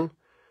Winston,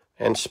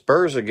 and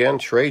Spurs again,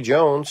 Trey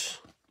Jones.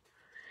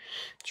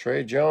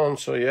 Trey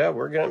Jones, so yeah,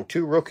 we're getting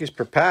 2 rookies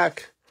per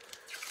pack.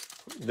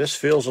 This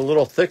feels a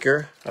little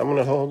thicker. I'm going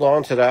to hold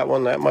on to that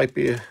one. That might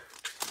be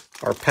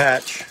our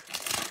patch.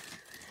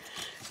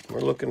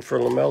 We're looking for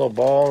LaMelo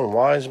Ball and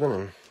Wiseman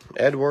and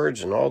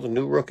Edwards and all the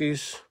new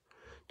rookies.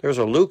 There's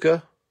a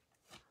Luka,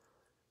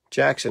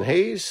 Jackson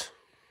Hayes,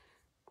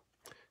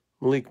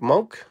 Malik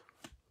Monk.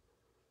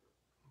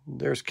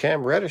 There's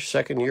Cam Reddish,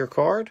 2nd-year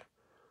card.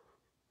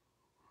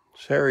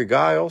 Harry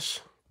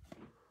Giles.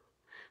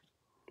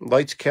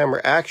 Lights,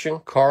 camera,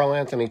 action. Karl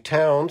Anthony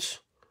Towns.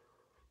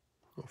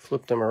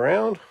 Flip them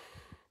around.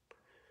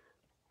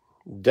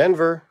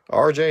 Denver.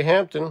 RJ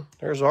Hampton.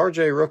 There's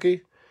RJ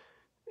rookie.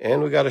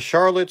 And we got a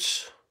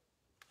Charlotte's.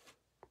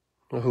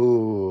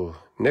 Ooh,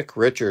 Nick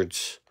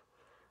Richards.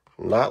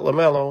 Not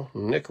LaMelo.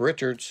 Nick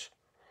Richards.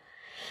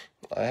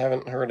 I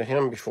haven't heard of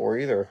him before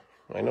either.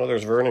 I know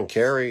there's Vernon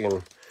Carey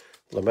and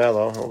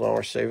LaMelo. Hold on,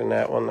 we're saving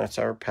that one. That's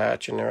our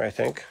patch in there, I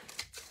think.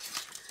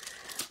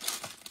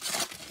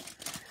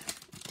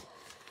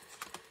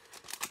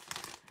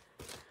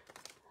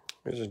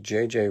 There's a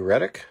J.J.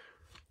 Redick.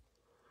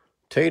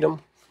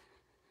 Tatum.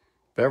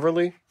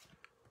 Beverly.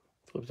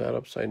 Flip that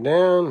upside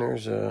down.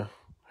 There's a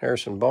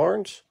Harrison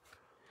Barnes.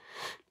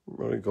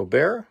 Rudy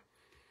Gobert.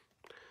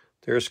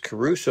 There's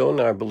Caruso.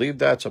 Now, I believe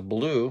that's a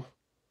blue.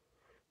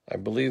 I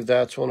believe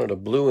that's one of the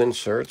blue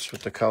inserts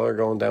with the color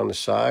going down the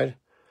side.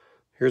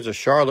 Here's a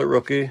Charlotte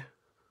rookie.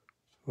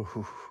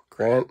 Ooh,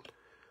 Grant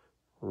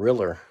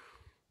Riller.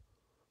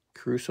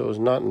 Caruso is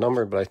not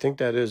numbered, but I think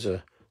that is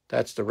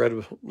that's the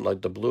red,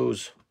 like the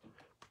blues.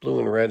 Blue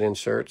and red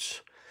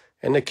inserts.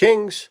 And the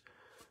Kings,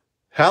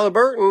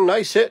 Halliburton,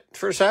 nice hit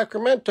for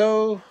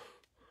Sacramento.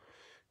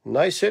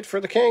 Nice hit for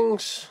the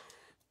Kings.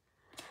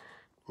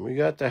 We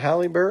got the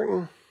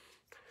Halliburton.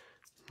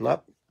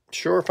 Not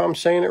sure if I'm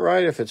saying it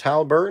right, if it's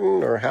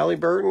Halliburton or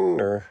Halliburton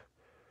or...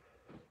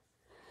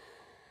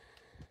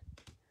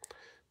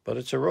 But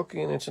it's a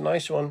rookie and it's a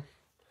nice one.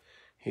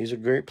 He's a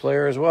great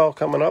player as well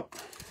coming up.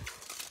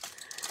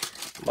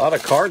 A lot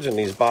of cards in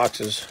these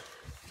boxes.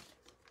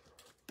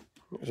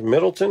 There's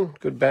Middleton.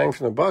 Good bang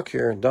from the buck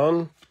here.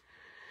 Dunn.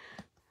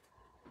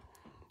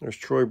 There's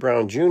Troy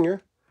Brown Jr.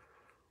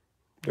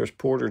 There's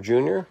Porter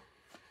Jr.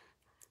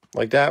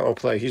 Like that one,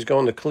 Clay. He's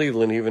going to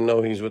Cleveland even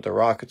though he's with the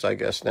Rockets, I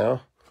guess,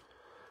 now.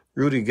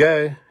 Rudy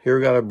Gay. Here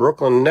we got a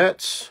Brooklyn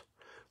Nets.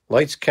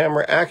 Lights,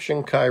 camera,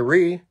 action,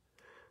 Kyrie.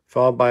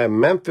 Followed by a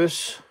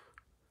Memphis.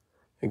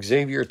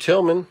 Xavier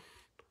Tillman.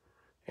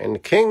 And the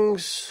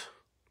Kings.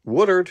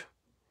 Woodard.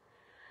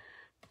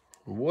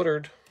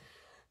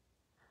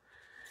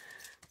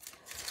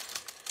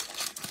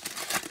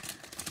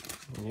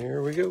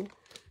 Here we go.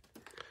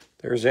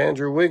 There's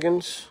Andrew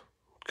Wiggins,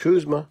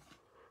 Kuzma,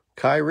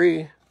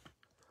 Kyrie,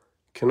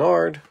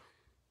 Kennard,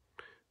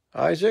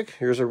 Isaac.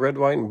 Here's a red,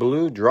 white, and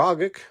blue,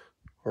 Dragic.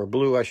 Or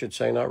blue, I should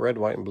say, not red,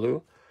 white, and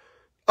blue.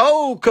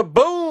 Oh,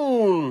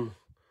 kaboom!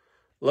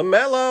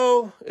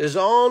 LaMelo is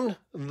on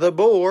the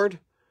board.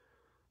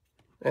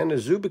 And a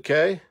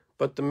Zubike,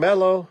 but the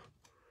Melo,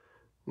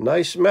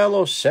 nice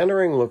Melo.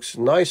 Centering looks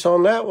nice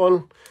on that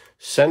one.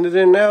 Send it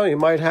in now. You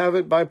might have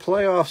it by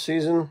playoff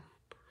season.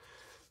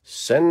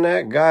 Send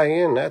that guy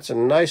in. That's a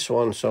nice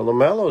one. So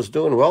LaMelo's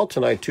doing well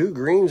tonight. 2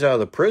 greens out of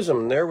the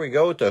Prism. There we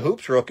go with the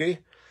Hoops rookie.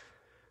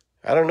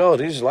 I don't know.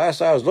 These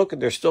last I was looking,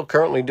 they're still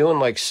currently doing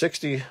like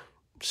 60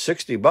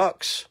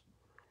 bucks.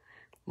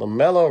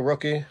 LaMelo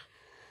rookie.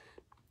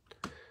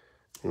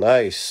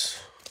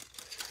 Nice.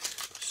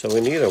 So we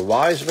need a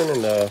Wiseman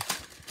and a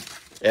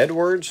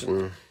Edwards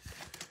and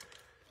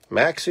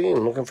Maxey,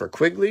 and looking for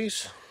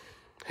Quigley's.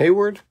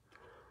 Hayward.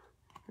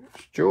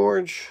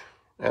 George.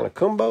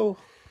 Antetokounmpo.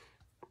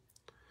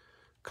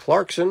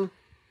 Clarkson.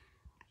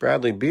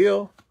 Bradley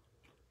Beal.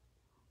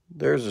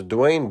 There's a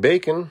Dwayne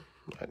Bacon.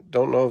 I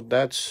don't know if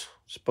that's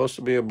supposed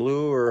to be a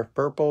blue or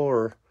purple,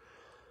 or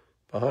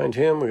behind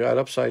him we got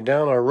upside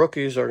down. Our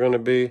rookies are going to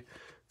be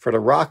for the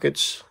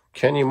Rockets,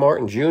 Kenny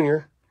Martin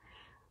Jr.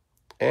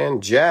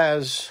 and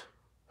Jazz,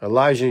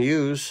 Elijah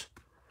Hughes.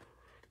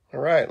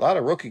 All right, a lot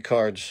of rookie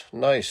cards.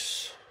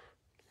 Nice.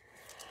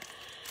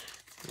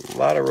 A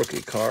lot of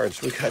rookie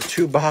cards. We got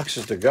 2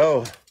 boxes to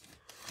go.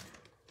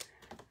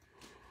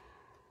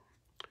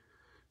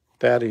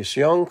 Thaddeus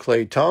Young,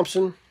 Klay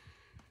Thompson,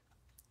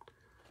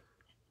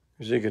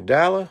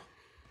 Iguodala,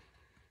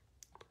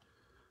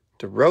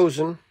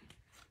 DeRozan,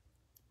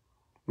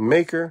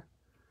 Maker.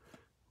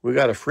 We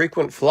got a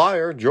frequent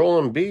flyer,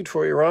 Joel Embiid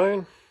for you,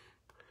 Ryan.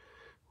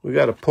 We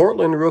got a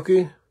Portland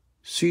rookie,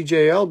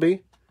 CJ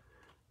Elby.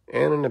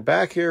 And in the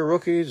back here,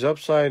 rookies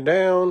upside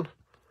down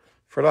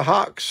for the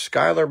Hawks,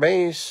 Skylar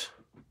Mays.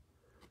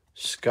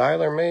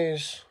 Skylar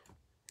Mays.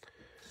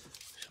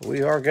 So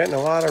we are getting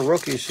a lot of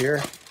rookies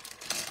here.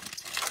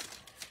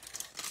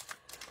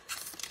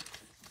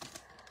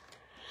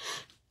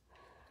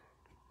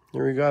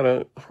 Here we got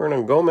a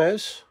Hernan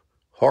Gomez,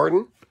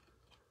 Harden.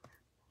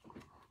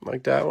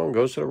 Like that one,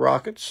 goes to the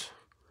Rockets.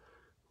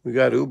 We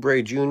got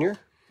Oubre Jr.,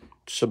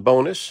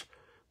 Sabonis.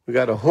 We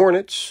got a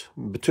Hornets,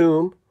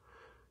 Batum.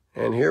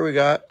 And here we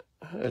got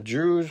a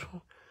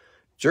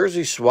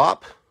jersey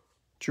swap.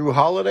 Drew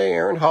Holiday,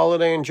 Aaron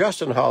Holiday, and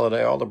Justin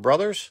Holiday, all the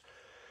brothers.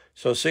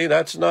 So see,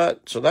 that's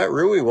not, so that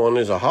Rui one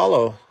is a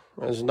hollow.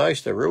 That's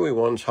nice, the Rui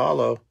one's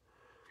hollow.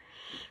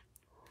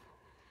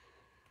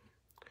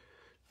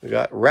 We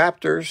got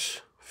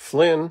Raptors,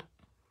 Flynn,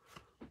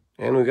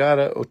 and we got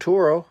a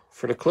Oturo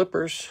for the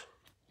Clippers.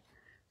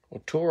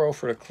 Oturo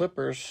for the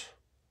Clippers.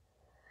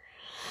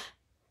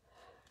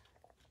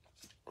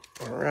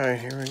 All right,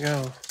 here we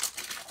go.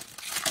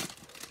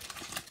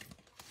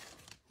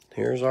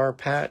 Here's our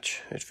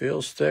patch. It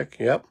feels thick.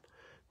 Yep,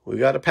 we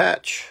got a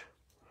patch.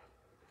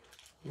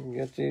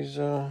 Get these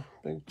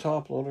big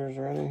top loaders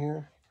ready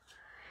here.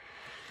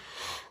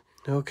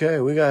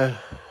 Okay, we got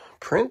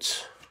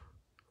Prince,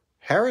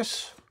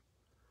 Harris,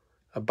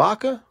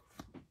 Ibaka,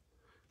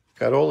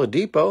 got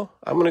Oladipo.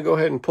 I'm going to go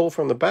ahead and pull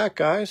from the back,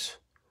 guys.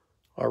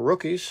 Our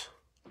rookies.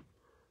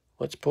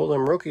 Let's pull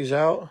them rookies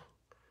out.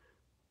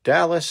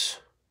 Dallas,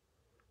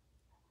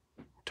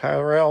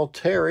 Tyrell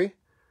Terry.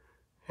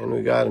 And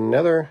we got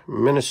another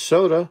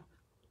Minnesota,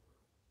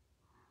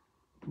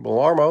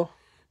 Bellarmo.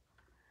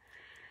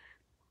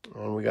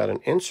 And we got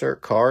an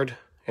insert card,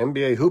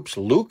 NBA Hoops,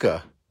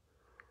 Luka.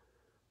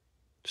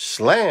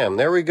 Slam,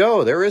 there we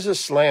go. There is a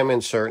Slam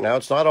insert. Now,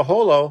 it's not a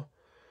holo,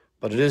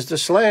 but it is the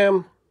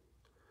Slam.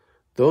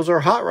 Those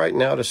are hot right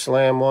now, the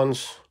Slam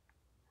ones.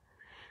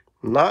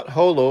 Not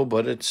holo,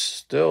 but it's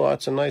still,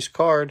 that's a nice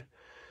card.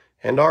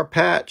 And our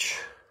patch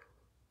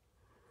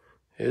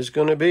is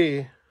going to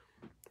be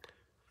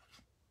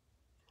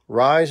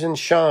Rise and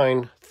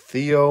Shine,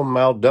 Theo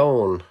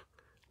Maldone,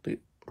 the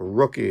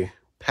rookie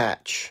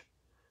patch.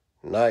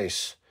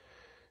 Nice.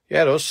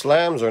 Yeah, those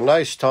Slams are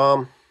nice,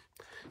 Tom.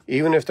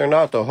 Even if they're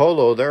not the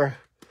holo, they're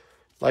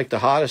like the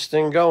hottest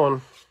thing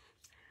going.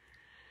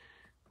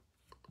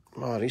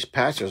 Oh, these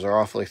patches are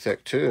awfully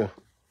thick, too.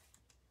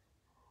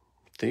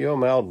 Theo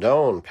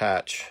Maldone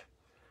patch.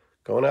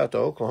 Going out to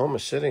Oklahoma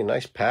City.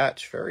 Nice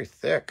patch. Very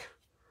thick.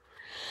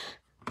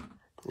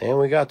 And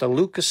we got the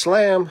Luka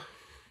Slam.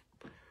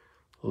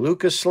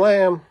 Luka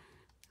Slam.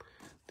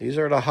 These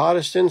are the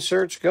hottest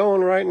inserts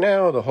going right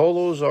now. The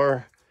holos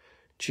are,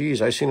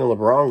 geez, I seen a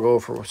LeBron go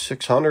for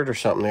 600 or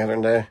something the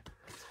other day.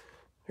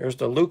 Here's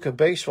the Luka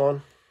base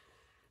one.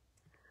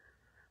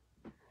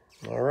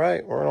 All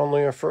right, we're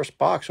only our first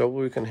box.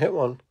 Hopefully we can hit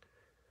one.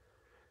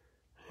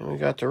 And we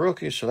got the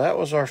rookies. So that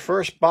was our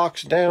first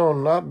box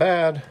down. Not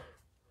bad.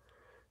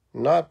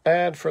 Not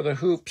bad for the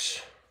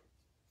Hoops.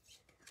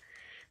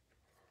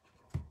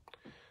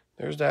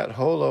 There's that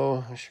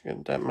holo. I should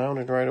get that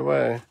mounted right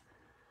away.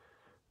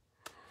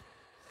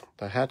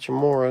 The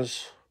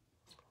Hachimuras.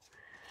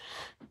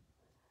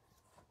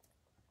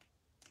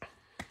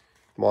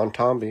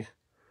 Montombi.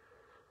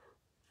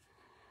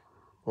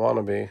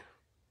 Wannabe.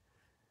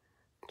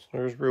 So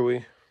there's Rui.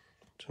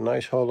 It's a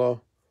nice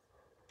holo.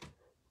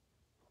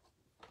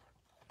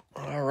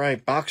 All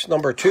right, box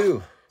number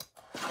 2.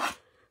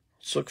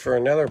 Let's look for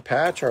another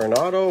patch or an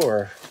auto,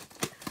 or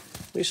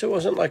at least it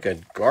wasn't like a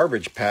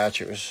garbage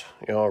patch. It was,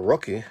 you know, a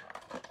rookie.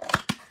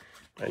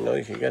 I know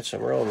you can get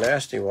some real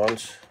nasty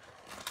ones.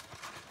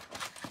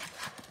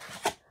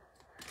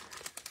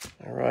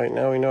 All Right,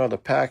 now we know how the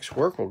packs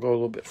work. We'll go a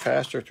little bit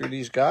faster through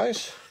these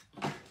guys.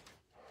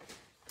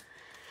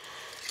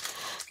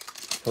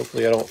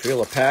 Hopefully I don't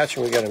feel a patch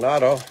and we get an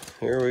auto.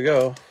 Here we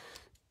go.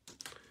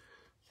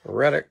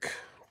 Reddick,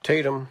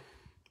 Tatum,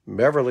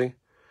 Beverly,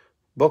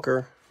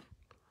 Booker,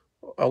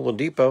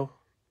 Oladipo.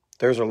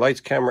 There's our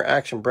lights, camera,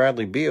 action,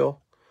 Bradley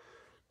Beal.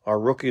 Our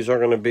rookies are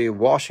going to be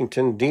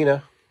Washington,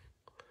 Dina,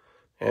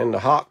 and the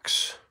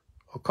Hawks,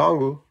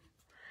 Okongwu.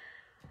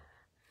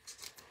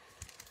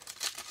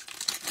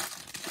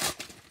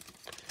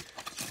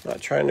 Not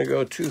trying to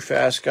go too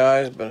fast,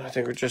 guys, but I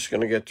think we're just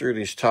going to get through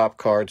these top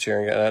cards here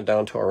and get that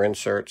down to our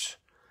inserts.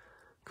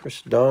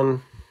 Chris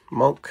Dunn,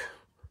 Monk,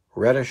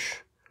 Reddish,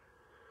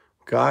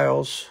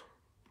 Giles,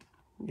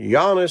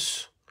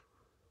 Giannis.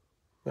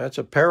 That's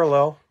a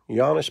parallel.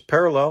 Giannis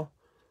parallel.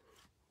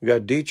 We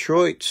got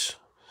Detroit's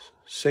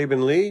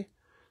Saben Lee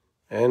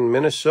and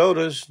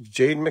Minnesota's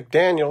Jaden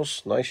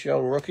McDaniels. Nice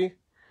young rookie.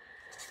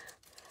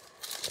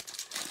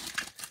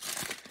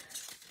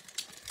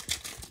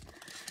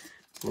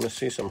 I'm going to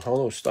see some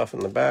holo stuff in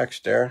the backs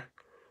there.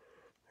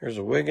 Here's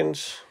a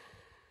Wiggins,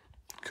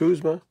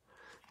 Kuzma,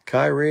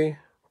 Kyrie,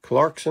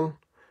 Clarkson,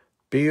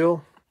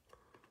 Beal.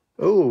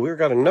 Oh, we've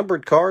got a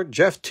numbered card.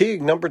 Jeff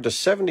Teague, numbered to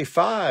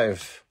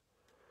 75.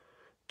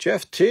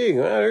 Jeff Teague,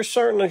 they're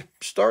starting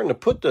to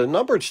put the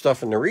numbered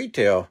stuff in the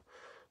retail.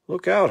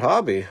 Look out,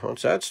 hobby,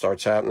 once that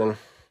starts happening.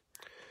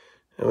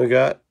 And we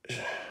got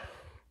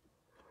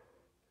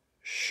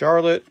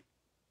Charlotte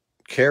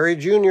Carey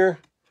Jr.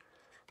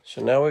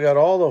 So now we got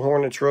all the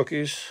Hornets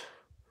rookies.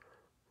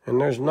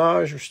 And there's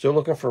Naj. We're still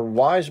looking for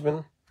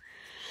Wiseman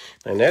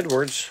and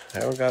Edwards.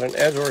 Haven't got an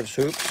Edwards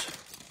hoops.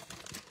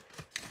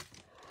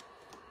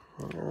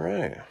 All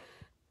right.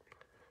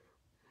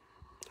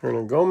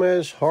 Hernan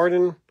Gomez,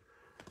 Harden,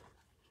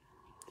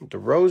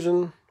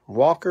 DeRozan,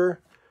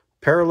 Walker.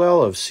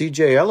 Parallel of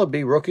C.J.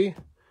 Ellaby rookie.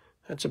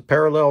 That's a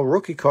parallel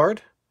rookie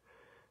card.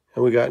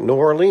 And we got New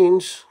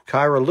Orleans,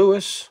 Kyra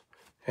Lewis,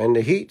 and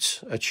the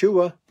Heat's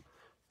Achua.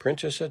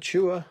 Princess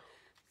Achua.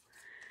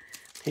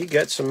 He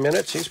gets some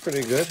minutes. He's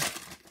pretty good.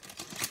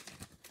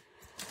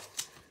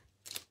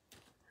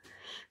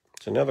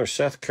 It's another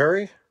Seth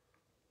Curry.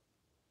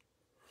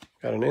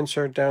 Got an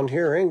insert down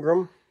here.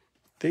 Ingram,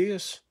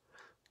 Theus,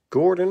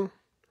 Gordon,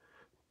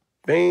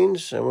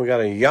 Baines, and we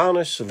got a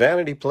Giannis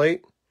vanity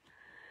plate.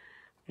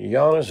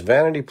 Giannis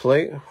vanity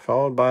plate,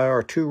 followed by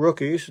our two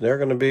rookies. They're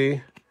going to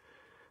be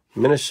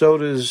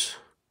Minnesota's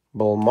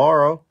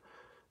Bolmaro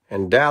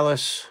and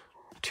Dallas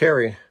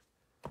Terry.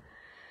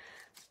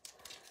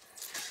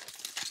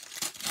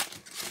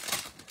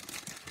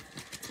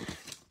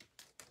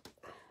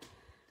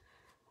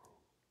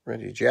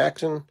 Reggie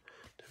Jackson,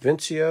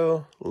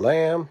 DaVincio,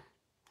 Lamb,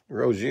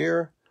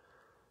 Rozier,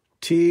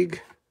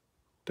 Teague.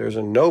 There's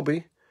a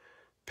Nobi,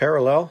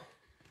 parallel.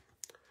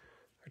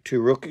 Our two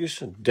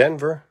rookies,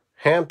 Denver,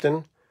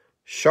 Hampton,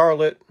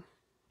 Charlotte,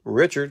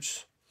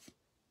 Richards.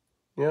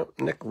 Yep,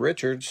 Nick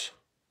Richards.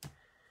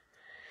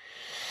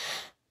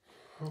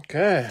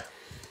 Okay.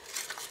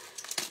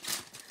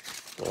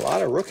 A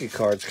lot of rookie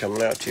cards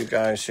coming out to you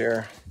guys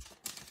here.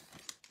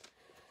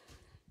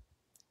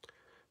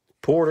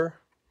 Porter,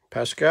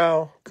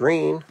 Pascal,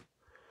 Green,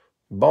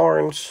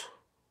 Barnes,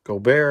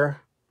 Gobert.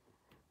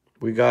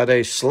 We got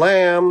a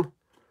Slam,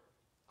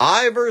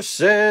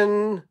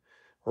 Iverson,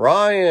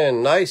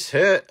 Ryan, nice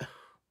hit.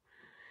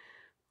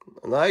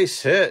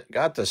 Nice hit.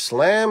 Got the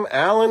Slam,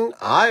 Allen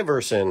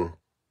Iverson.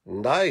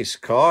 Nice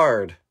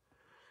card.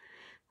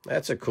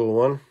 That's a cool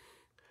one.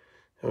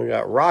 And we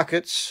got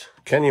Rockets,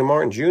 Kenyon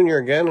Martin Jr.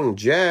 again, and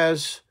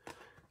Jazz,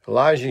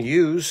 Elijah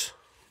Hughes.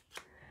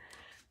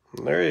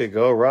 There you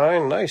go,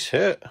 Ryan. Nice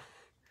hit.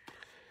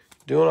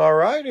 Doing all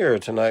right here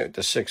tonight with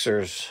the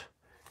Sixers.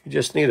 You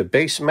just need a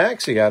base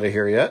maxi out of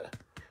here yet.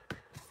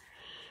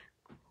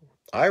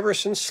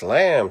 Iverson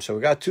Slam. So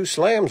we got two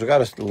Slams. We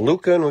got a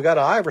Luka and we got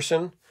an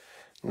Iverson.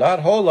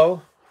 Not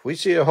holo. If we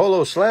see a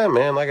holo Slam,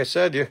 man, like I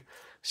said, you've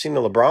seen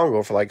the LeBron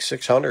go for like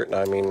 600.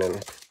 I mean, and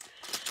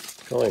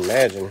I can only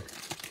imagine.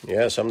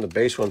 Yeah, some of the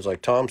base ones,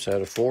 like Tom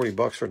said, are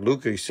 $40 for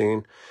Luka. You've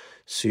seen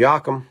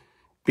Siakam,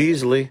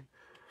 Beasley,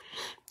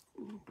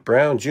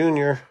 Brown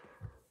Jr.,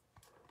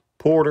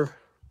 Porter,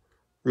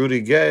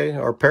 Rudy Gay,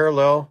 our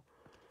parallel.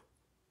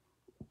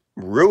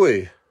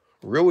 Rui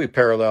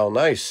parallel,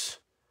 nice.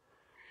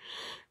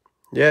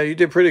 Yeah, you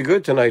did pretty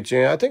good tonight,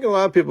 Jan. I think a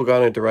lot of people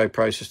got in at the right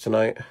prices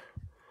tonight.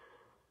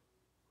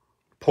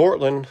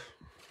 Portland,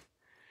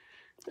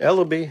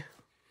 Ellaby.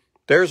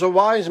 There's a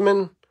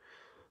Wiseman.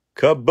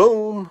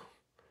 Kaboom.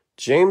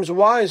 James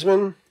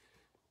Wiseman.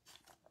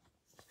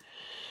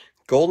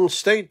 Golden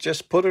State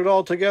just put it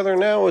all together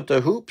now with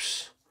the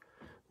hoops.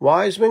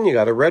 Wiseman, you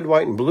got a red,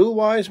 white, and blue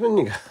Wiseman.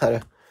 You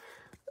got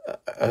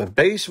a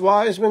base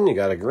Wiseman. You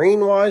got a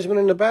green Wiseman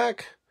in the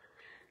back.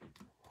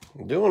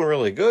 Doing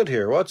really good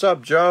here. What's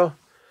up, Joe?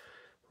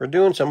 We're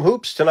doing some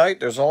hoops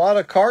tonight. There's a lot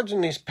of cards in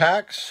these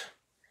packs.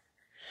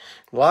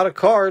 A lot of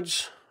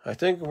cards. I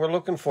think we're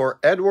looking for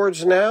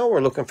Edwards now.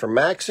 We're looking for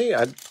Maxey.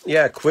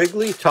 Yeah,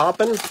 Quigley,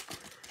 Toppin.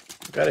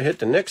 Got to hit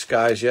the Knicks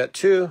guys yet,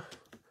 too.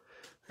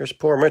 Here's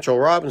poor Mitchell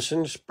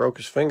Robinson. Just broke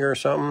his finger or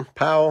something.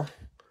 Powell.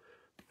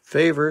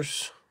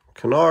 Favors.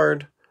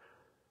 Kennard.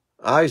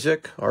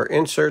 Isaac. Our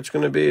insert's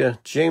going to be a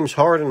James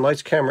Harden.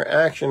 Lights, camera,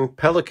 action.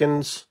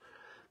 Pelicans.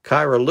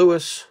 Kyra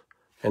Lewis.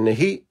 And the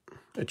Heat.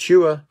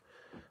 Achua.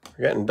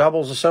 We're getting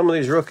doubles of some of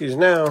these rookies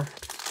now.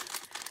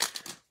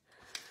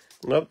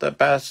 Nope,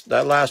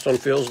 that last one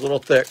feels a little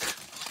thick.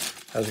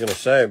 I was going to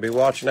say, be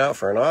watching out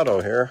for an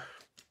auto here.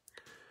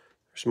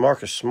 There's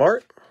Marcus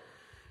Smart.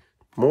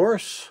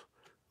 Morris.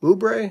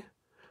 Oubre.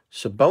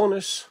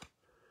 Sabonis.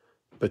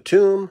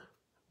 Batum.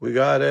 We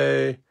got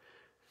a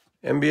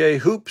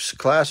NBA Hoops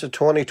class of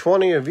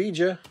 2020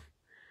 Avija.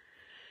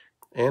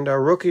 And our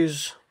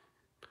rookies.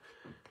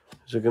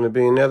 Is it going to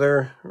be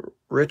another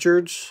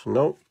Richards?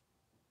 Nope.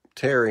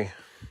 Terry.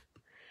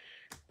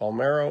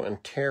 Balmero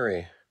and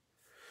Terry.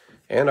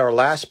 And our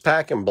last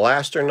pack in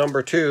blaster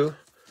number 2.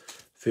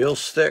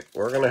 Feels thick.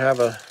 We're going to have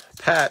a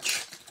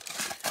patch.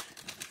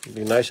 It'd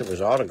be nice if it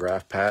was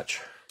autograph patch.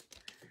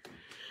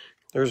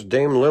 There's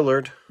Dame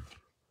Lillard.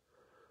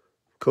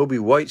 Kobe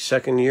White,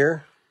 second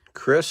year.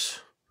 Chris.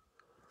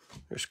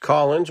 There's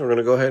Collins. We're going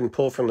to go ahead and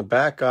pull from the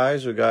back,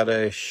 guys. We got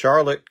a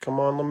Charlotte.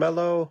 Come on,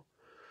 LaMelo.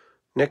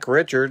 Nick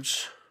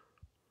Richards.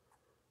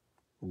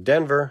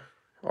 Denver.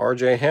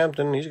 R.J.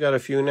 Hampton. He's got a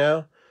few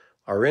now.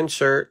 Our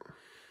insert's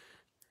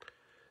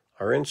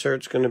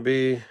going to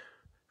be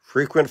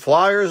frequent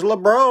flyers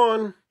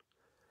LeBron.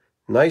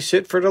 Nice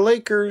hit for the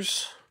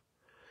Lakers.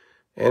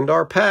 And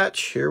our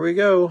patch. Here we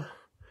go.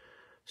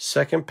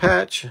 Second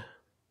patch.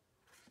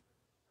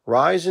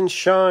 Rise and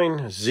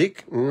shine.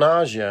 Zeke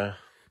Naja.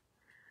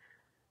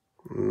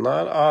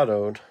 Not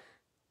autoed.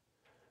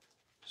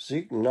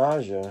 Zeke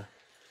Naja.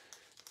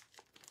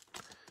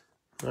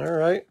 All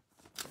right.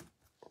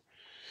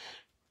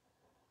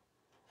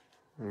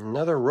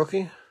 Another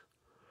rookie.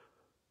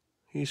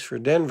 He's for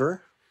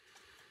Denver.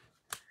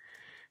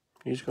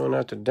 He's going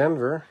out to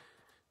Denver.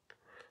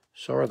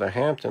 So are the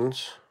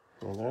Hamptons.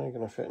 Well, that ain't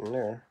going to fit in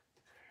there.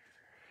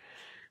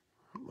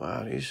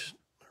 Wow, these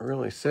are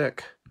really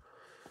thick.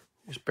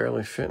 These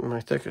barely fit in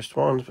my thickest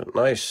ones, but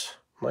nice.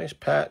 Nice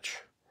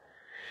patch.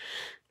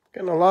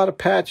 Getting a lot of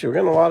patch. We're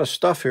getting a lot of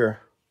stuff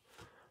here.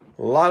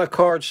 A lot of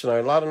cards tonight.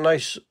 A lot of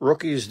nice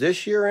rookies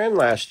this year and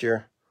last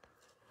year.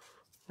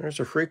 There's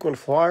a frequent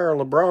flyer,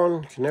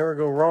 LeBron. You can never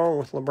go wrong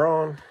with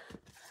LeBron.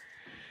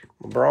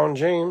 LeBron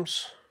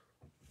James.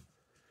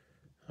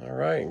 All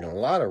right, a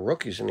lot of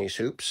rookies in these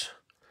hoops.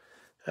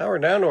 Now we're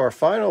down to our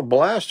final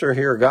blaster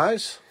here,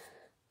 guys.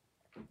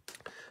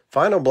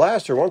 Final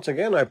blaster. Once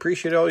again, I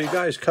appreciate all you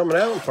guys coming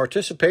out and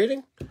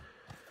participating.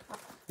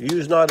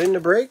 You's not in the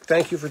break.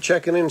 Thank you for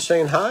checking in and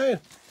saying hi.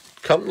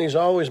 Company's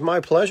always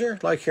my pleasure.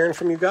 Like hearing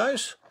from you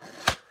guys.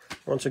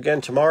 Once again,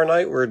 tomorrow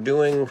night we're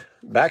doing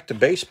back to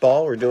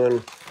baseball. We're doing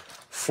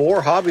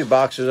 4 hobby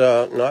boxes.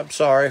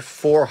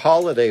 4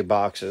 holiday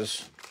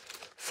boxes.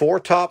 4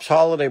 Topps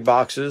holiday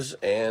boxes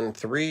and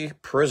 3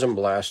 Prism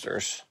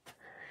blasters.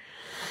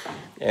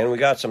 And we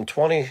got some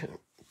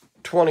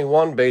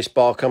 2021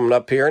 baseball coming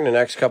up here in the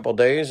next couple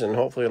days, and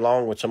hopefully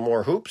along with some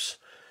more hoops.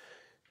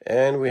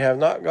 And we have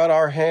not got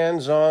our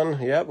hands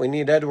on. Yep, we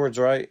need Edwards,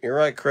 right? You're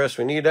right, Chris.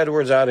 We need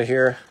Edwards out of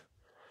here.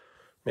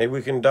 Maybe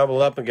we can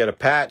double up and get a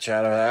patch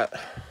out of that.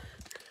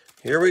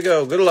 Here we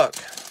go. Good luck.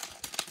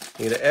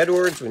 Need an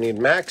Edwards. We need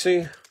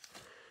Maxey.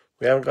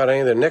 We haven't got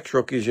any of the Knicks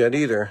rookies yet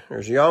either.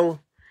 There's Young,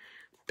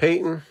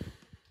 Peyton,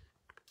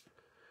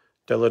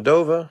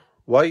 Deladova,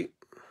 White,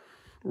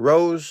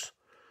 Rose,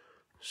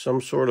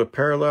 some sort of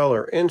parallel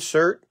or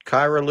insert.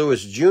 Kyra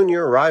Lewis Jr.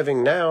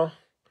 arriving now.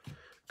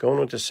 Going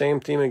with the same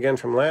theme again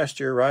from last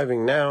year,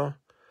 arriving now.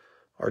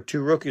 Our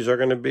 2 rookies are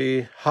going to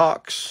be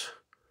Hawks,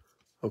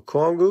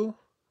 Okongwu,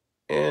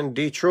 and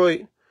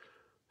Detroit,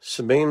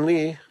 Sabine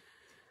Lee.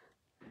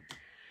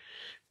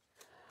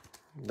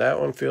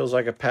 That one feels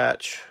like a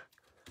patch.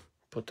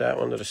 Put that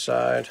one to the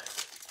side.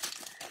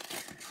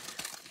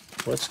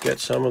 Let's get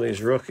some of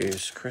these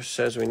rookies. Chris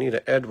says we need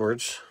an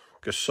Edwards,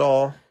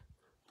 Gasol,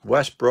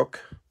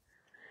 Westbrook,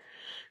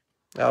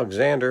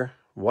 Alexander,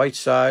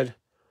 Whiteside,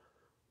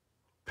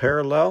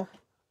 parallel,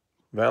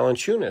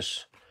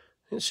 Valanciunas.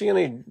 Didn't see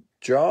any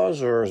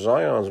Jaws or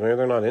Zions. Maybe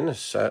they're not in this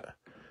set.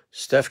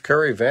 Steph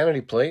Curry,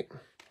 vanity plate.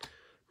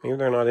 Maybe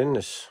they're not in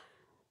this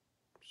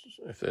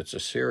if it's a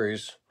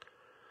series.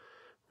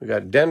 We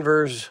got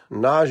Denver's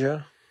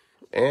Naja.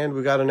 And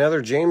we got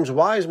another James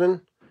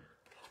Wiseman.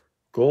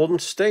 Golden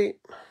State.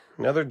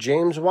 Another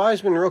James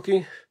Wiseman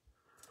rookie.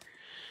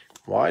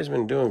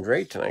 Wiseman doing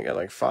great tonight. Got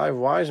like 5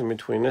 Wiseman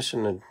between this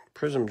and the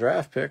Prism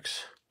draft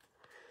picks.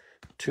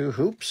 2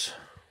 hoops.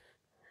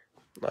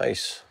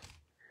 Nice.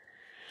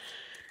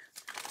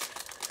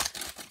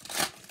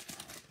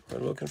 We're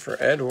looking for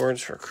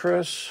Edwards for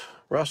Chris.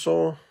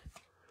 Russell.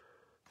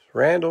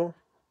 Randall.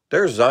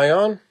 There's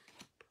Zion.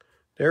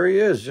 There he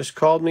is. Just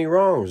called me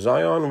wrong.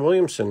 Zion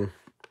Williamson.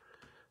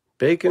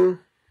 Bacon.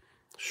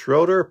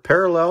 Schroeder.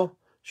 Parallel.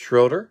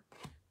 Schroeder.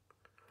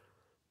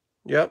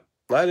 Yep.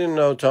 I didn't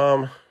know,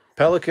 Tom.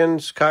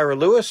 Pelicans. Kyra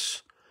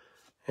Lewis.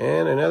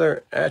 And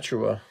another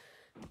Achua.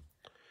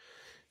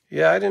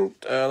 Yeah, I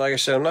didn't, like I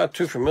said, I'm not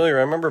too familiar.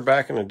 I remember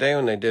back in the day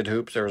when they did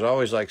hoops, there was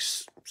always like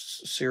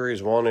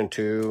series 1 and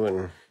 2,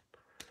 and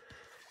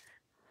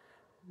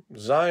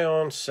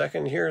Zion,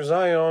 second year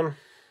Zion.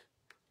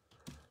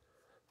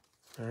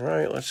 All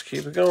right, let's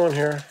keep it going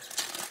here.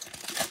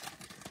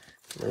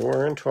 And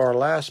we're into our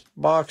last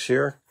box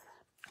here.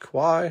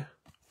 Kawhi,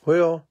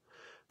 Will,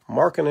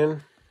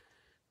 Markkanen.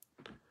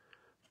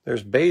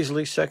 There's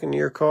Baisley, second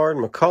year card.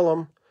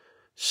 McCollum,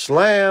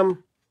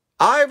 Slam,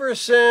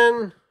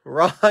 Iverson.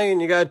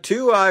 Ryan, you got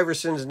 2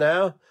 Iversons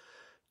now.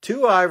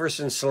 2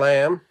 Iverson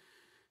Slam.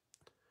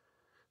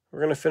 We're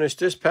going to finish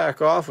this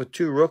pack off with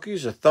 2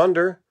 rookies, a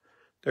Thunder.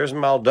 There's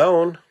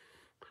Maldone.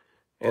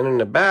 And in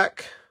the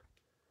back,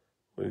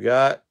 we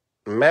got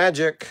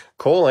Magic,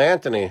 Cole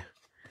Anthony.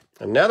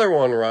 Another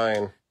one,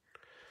 Ryan.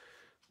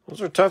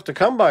 Those are tough to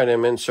come by,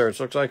 them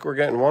inserts. Looks like we're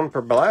getting 1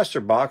 per blaster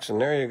box,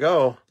 and there you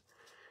go.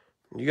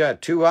 You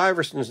got 2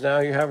 Iversons now.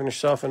 You're having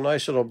yourself a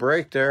nice little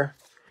break there.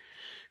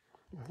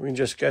 If we can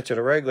just get to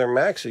the regular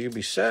Maxi, you'll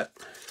be set.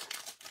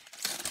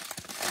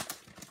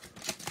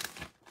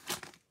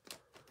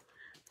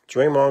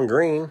 Draymond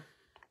Green,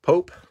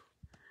 Pope,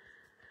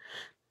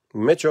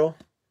 Mitchell,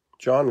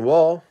 John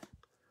Wall.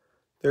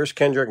 There's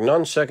Kendrick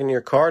Nunn, second year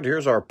card.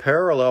 Here's our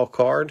parallel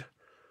card.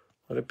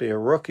 Let it be a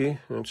rookie.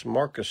 And it's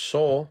Marcus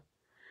Sol.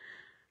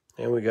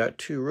 And we got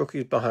 2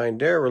 rookies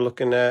behind there. We're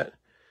looking at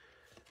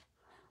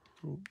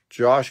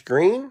Josh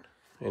Green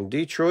and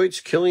Detroit's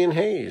Killian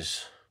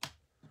Hayes.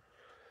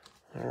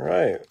 All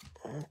right.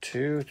 1,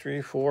 2,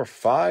 3, 4,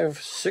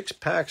 5, 6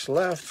 packs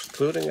left,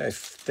 including, I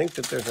think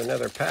that there's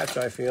another patch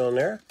I feel in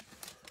there.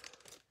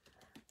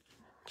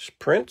 It's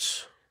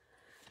Prince,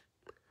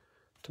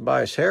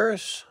 Tobias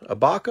Harris,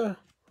 Ibaka,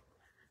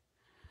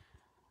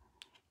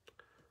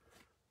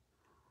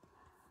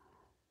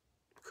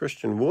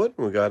 Christian Wood.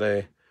 We got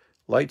a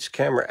Lights,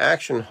 Camera,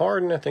 Action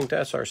Harden. I think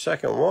that's our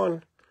second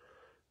one.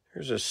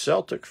 Here's a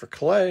Celtic for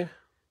Clay,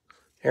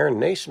 Aaron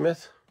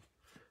Naismith,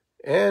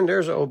 and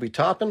there's a Obi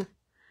Toppin.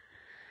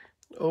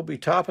 Obi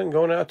Toppin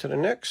going out to the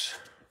Knicks.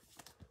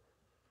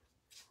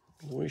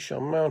 We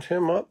shall mount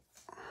him up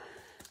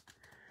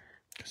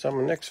because I'm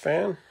a Knicks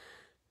fan.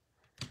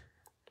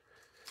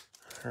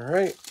 All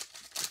right.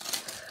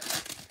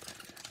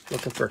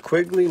 Looking for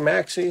Quigley,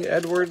 Maxey,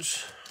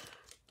 Edwards.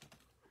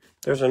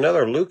 There's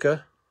another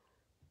Luka.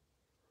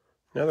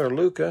 Another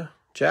Luka.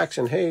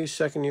 Jackson Hayes,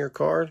 second year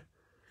card.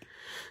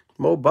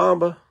 Mo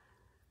Bamba,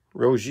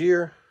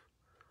 Rozier,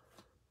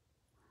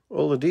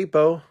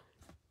 Oladipo,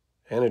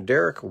 and a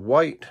Derek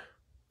White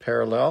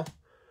parallel,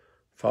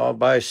 followed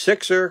by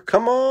Sixer.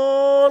 Come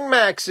on,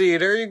 Maxey.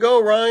 There you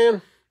go,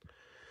 Ryan.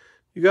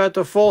 You got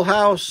the full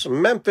house.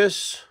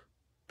 Memphis,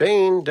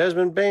 Bane,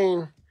 Desmond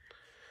Bane.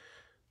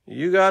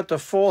 You got the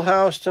full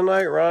house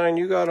tonight, Ryan.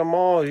 You got them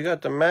all. You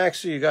got the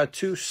Maxey. You got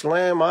 2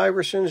 Slam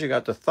Iversons. You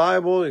got the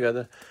Thibault. You got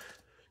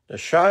the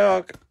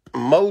Shyok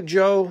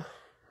Mojo.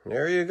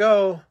 There you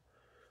go.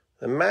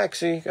 The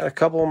Maxey. Got a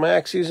couple of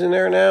Maxies in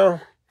there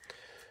now.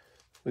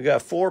 We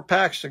got 4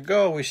 packs to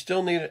go. We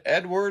still need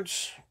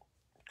Edwards,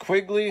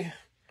 Quigley.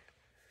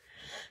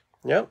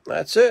 Yep,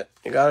 that's it.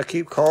 You got to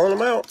keep calling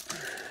them out.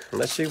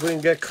 Let's see if we can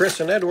get Chris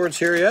and Edwards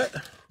here yet.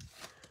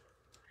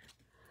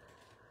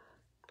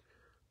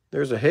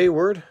 There's a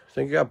Hayward. I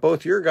think you got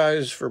both your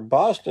guys for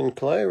Boston,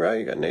 Clay,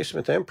 right? You got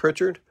Naismith and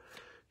Pritchard.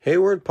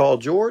 Hayward, Paul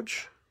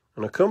George,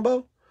 and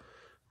Akumbo.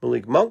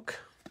 Malik Monk.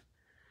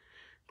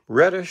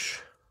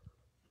 Reddish.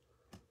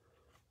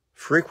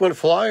 Frequent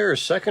flyer,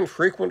 second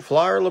frequent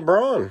flyer,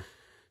 LeBron.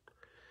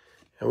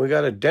 And we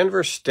got a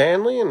Denver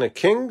Stanley and the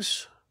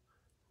Kings,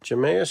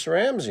 Jameis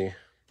Ramsey.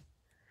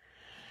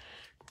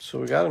 So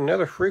we got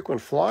another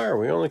frequent flyer.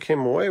 We only came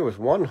away with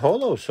 1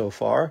 holo so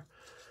far.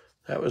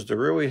 That was the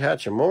Rui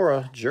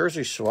Hachimura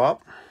jersey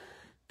swap.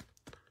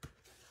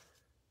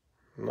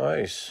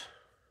 Nice.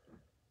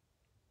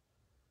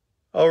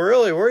 Oh,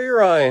 really? Where are you,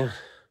 Ryan?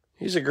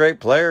 He's a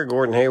great player,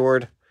 Gordon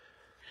Hayward.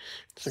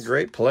 He's a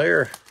great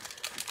player.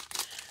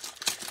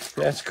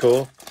 That's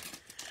cool.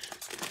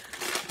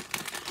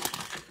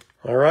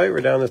 All right, we're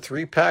down to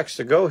 3 packs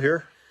to go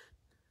here.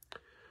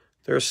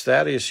 There's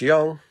Thaddeus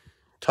Young,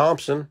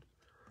 Thompson.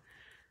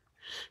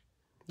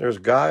 There's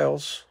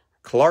Giles,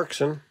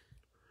 Clarkson,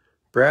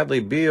 Bradley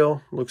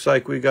Beal. Looks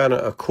like we got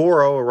a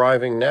Kuro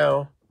arriving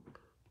now.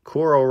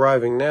 Kuro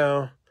arriving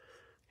now.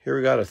 Here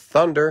we got a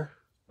Thunder.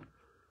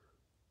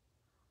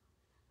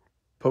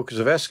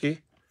 Pokusevsky.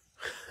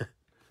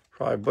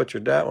 Probably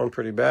butchered that one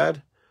pretty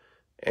bad.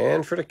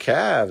 And for the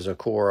Cavs, a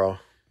Kuro.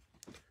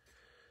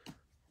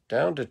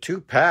 Down to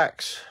 2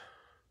 packs.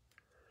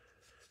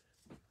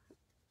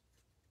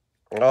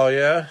 Oh,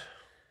 yeah?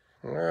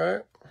 All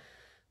right.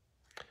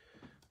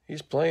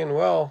 He's playing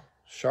well.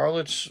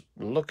 Charlotte's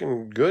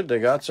looking good. They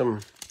got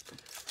some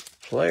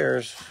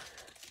players.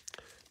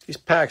 These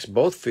packs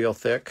both feel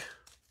thick.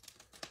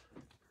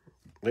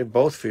 They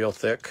both feel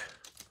thick.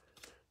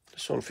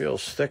 This one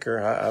feels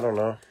thicker. I don't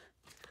know.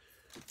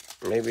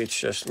 Maybe it's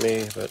just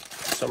me, but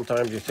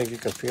sometimes you think you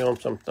can feel them.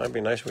 Sometimes it'd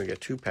be nice when we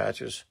get 2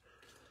 patches.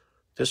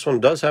 This one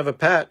does have a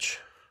patch.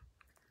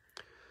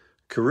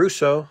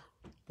 Caruso,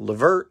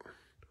 Levert,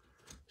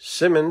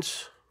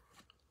 Simmons.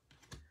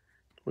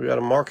 We got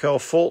a Markelle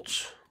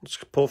Fultz. Let's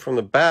pull from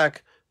the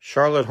back.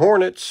 Charlotte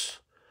Hornets,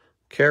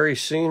 Kerry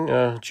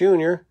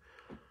Jr.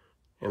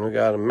 And we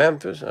got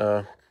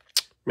a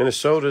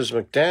Minnesota's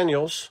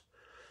McDaniels.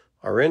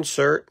 Our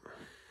insert.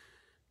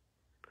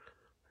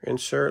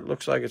 Insert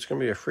looks like it's going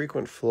to be a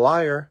frequent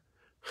flyer.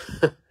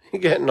 You're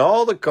getting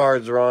all the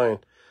cards, Ryan.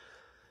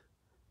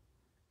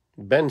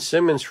 Ben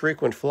Simmons,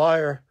 frequent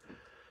flyer.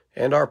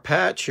 And our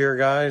patch here,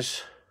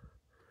 guys.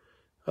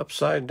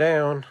 Upside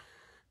down.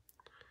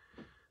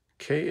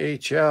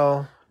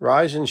 KHL.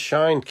 Rise and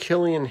Shine,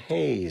 Killian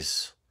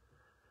Hayes.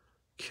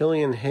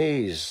 Killian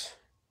Hayes.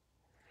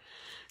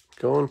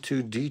 Going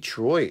to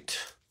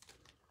Detroit.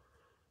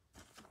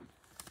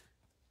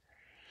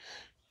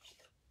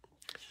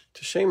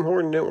 It's a shame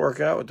Horton didn't work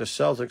out with the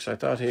Celtics. I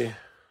thought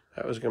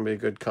that was going to be a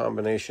good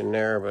combination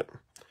there, but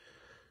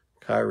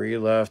Kyrie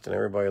left and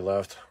everybody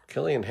left.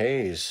 Killian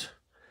Hayes.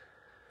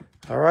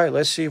 All right,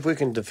 let's see if we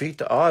can defeat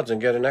the odds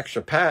and get an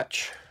extra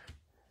patch.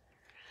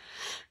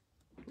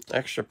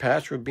 Extra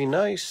patch would be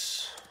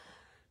nice.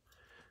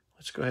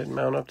 Let's go ahead and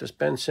mount up this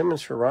Ben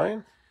Simmons for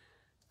Ryan.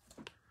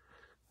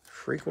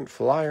 Frequent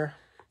flyer.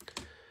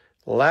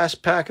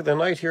 Last pack of the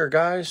night here,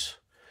 guys.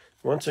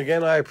 Once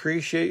again, I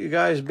appreciate you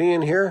guys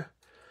being here.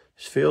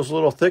 This feels a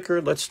little thicker.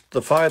 Let's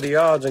defy the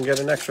odds and get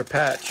an extra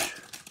patch.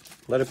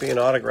 Let it be an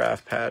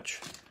autograph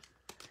patch.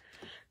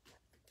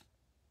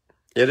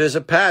 It is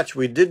a patch.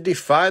 We did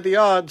defy the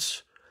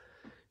odds.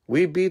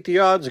 We beat the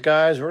odds,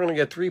 guys. We're going to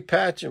get 3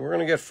 patches. We're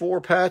going to get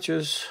 4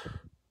 patches.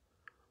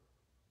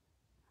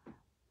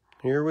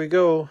 Here we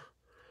go.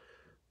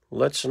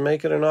 Let's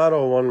make it an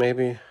auto one,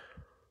 maybe.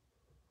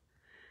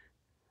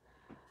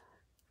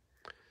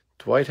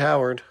 Dwight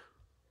Howard.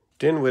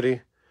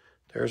 Dinwiddie.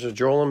 There's a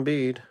Joel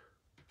Embiid.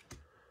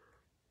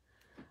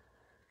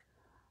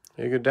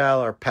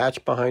 Iguodala, our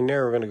patch behind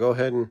there. We're going to go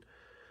ahead and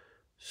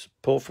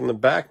pull from the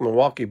back.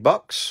 Milwaukee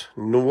Bucks.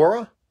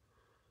 Nwora.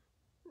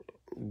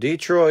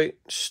 Detroit.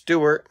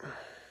 Stewart.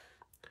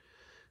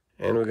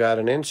 And we got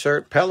an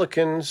insert.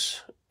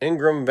 Pelicans.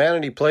 Ingram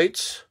vanity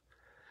plates.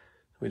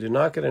 We did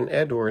not get an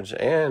Edwards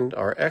and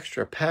our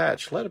extra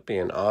patch. Let it be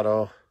an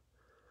auto.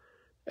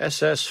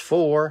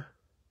 SS4.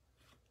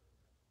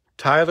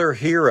 Tyler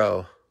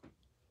Hero.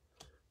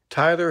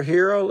 Tyler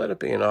Hero, let it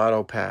be an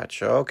auto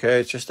patch. Okay,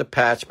 it's just a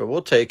patch, but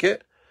we'll take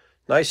it.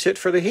 Nice hit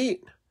for the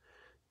Heat.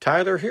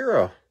 Tyler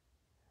Hero.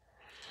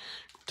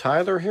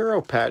 Tyler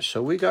Hero patch.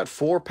 So we got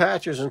 4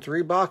 patches in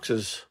 3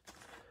 boxes.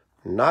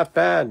 Not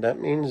bad. That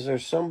means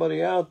there's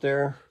somebody out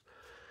there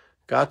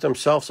got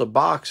themselves a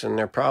box, and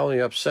they're probably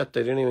upset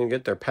they didn't even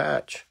get their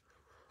patch.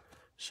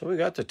 So we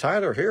got the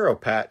Tyler Hero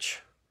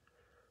patch.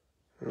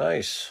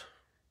 Nice.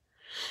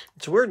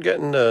 It's weird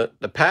getting the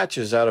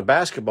patches out of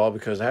basketball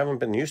because I haven't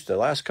been used to. The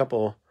last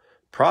couple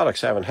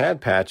products haven't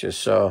had patches.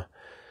 So,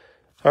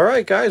 all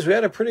right, guys, we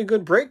had a pretty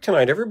good break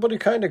tonight. Everybody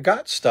kind of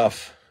got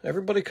stuff.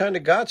 Everybody kind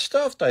of got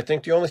stuffed. I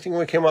think the only thing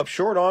we came up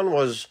short on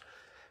was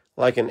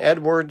like an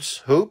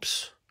Edwards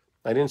hoops.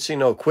 I didn't see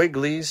no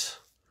Quigleys.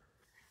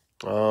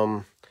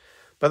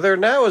 But there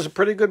now is a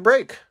pretty good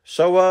break.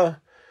 So,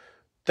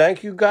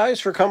 thank you guys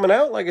for coming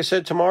out. Like I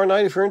said, tomorrow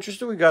night, if you're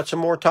interested, we got some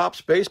more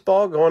Topps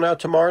baseball going out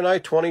tomorrow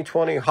night,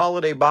 2020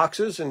 holiday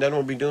boxes, and then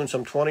we'll be doing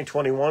some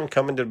 2021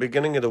 coming to the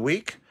beginning of the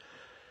week.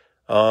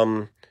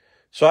 So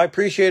I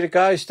appreciate it,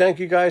 guys. Thank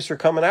you guys for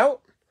coming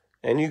out,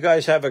 and you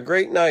guys have a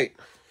great night.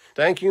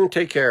 Thank you and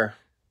take care.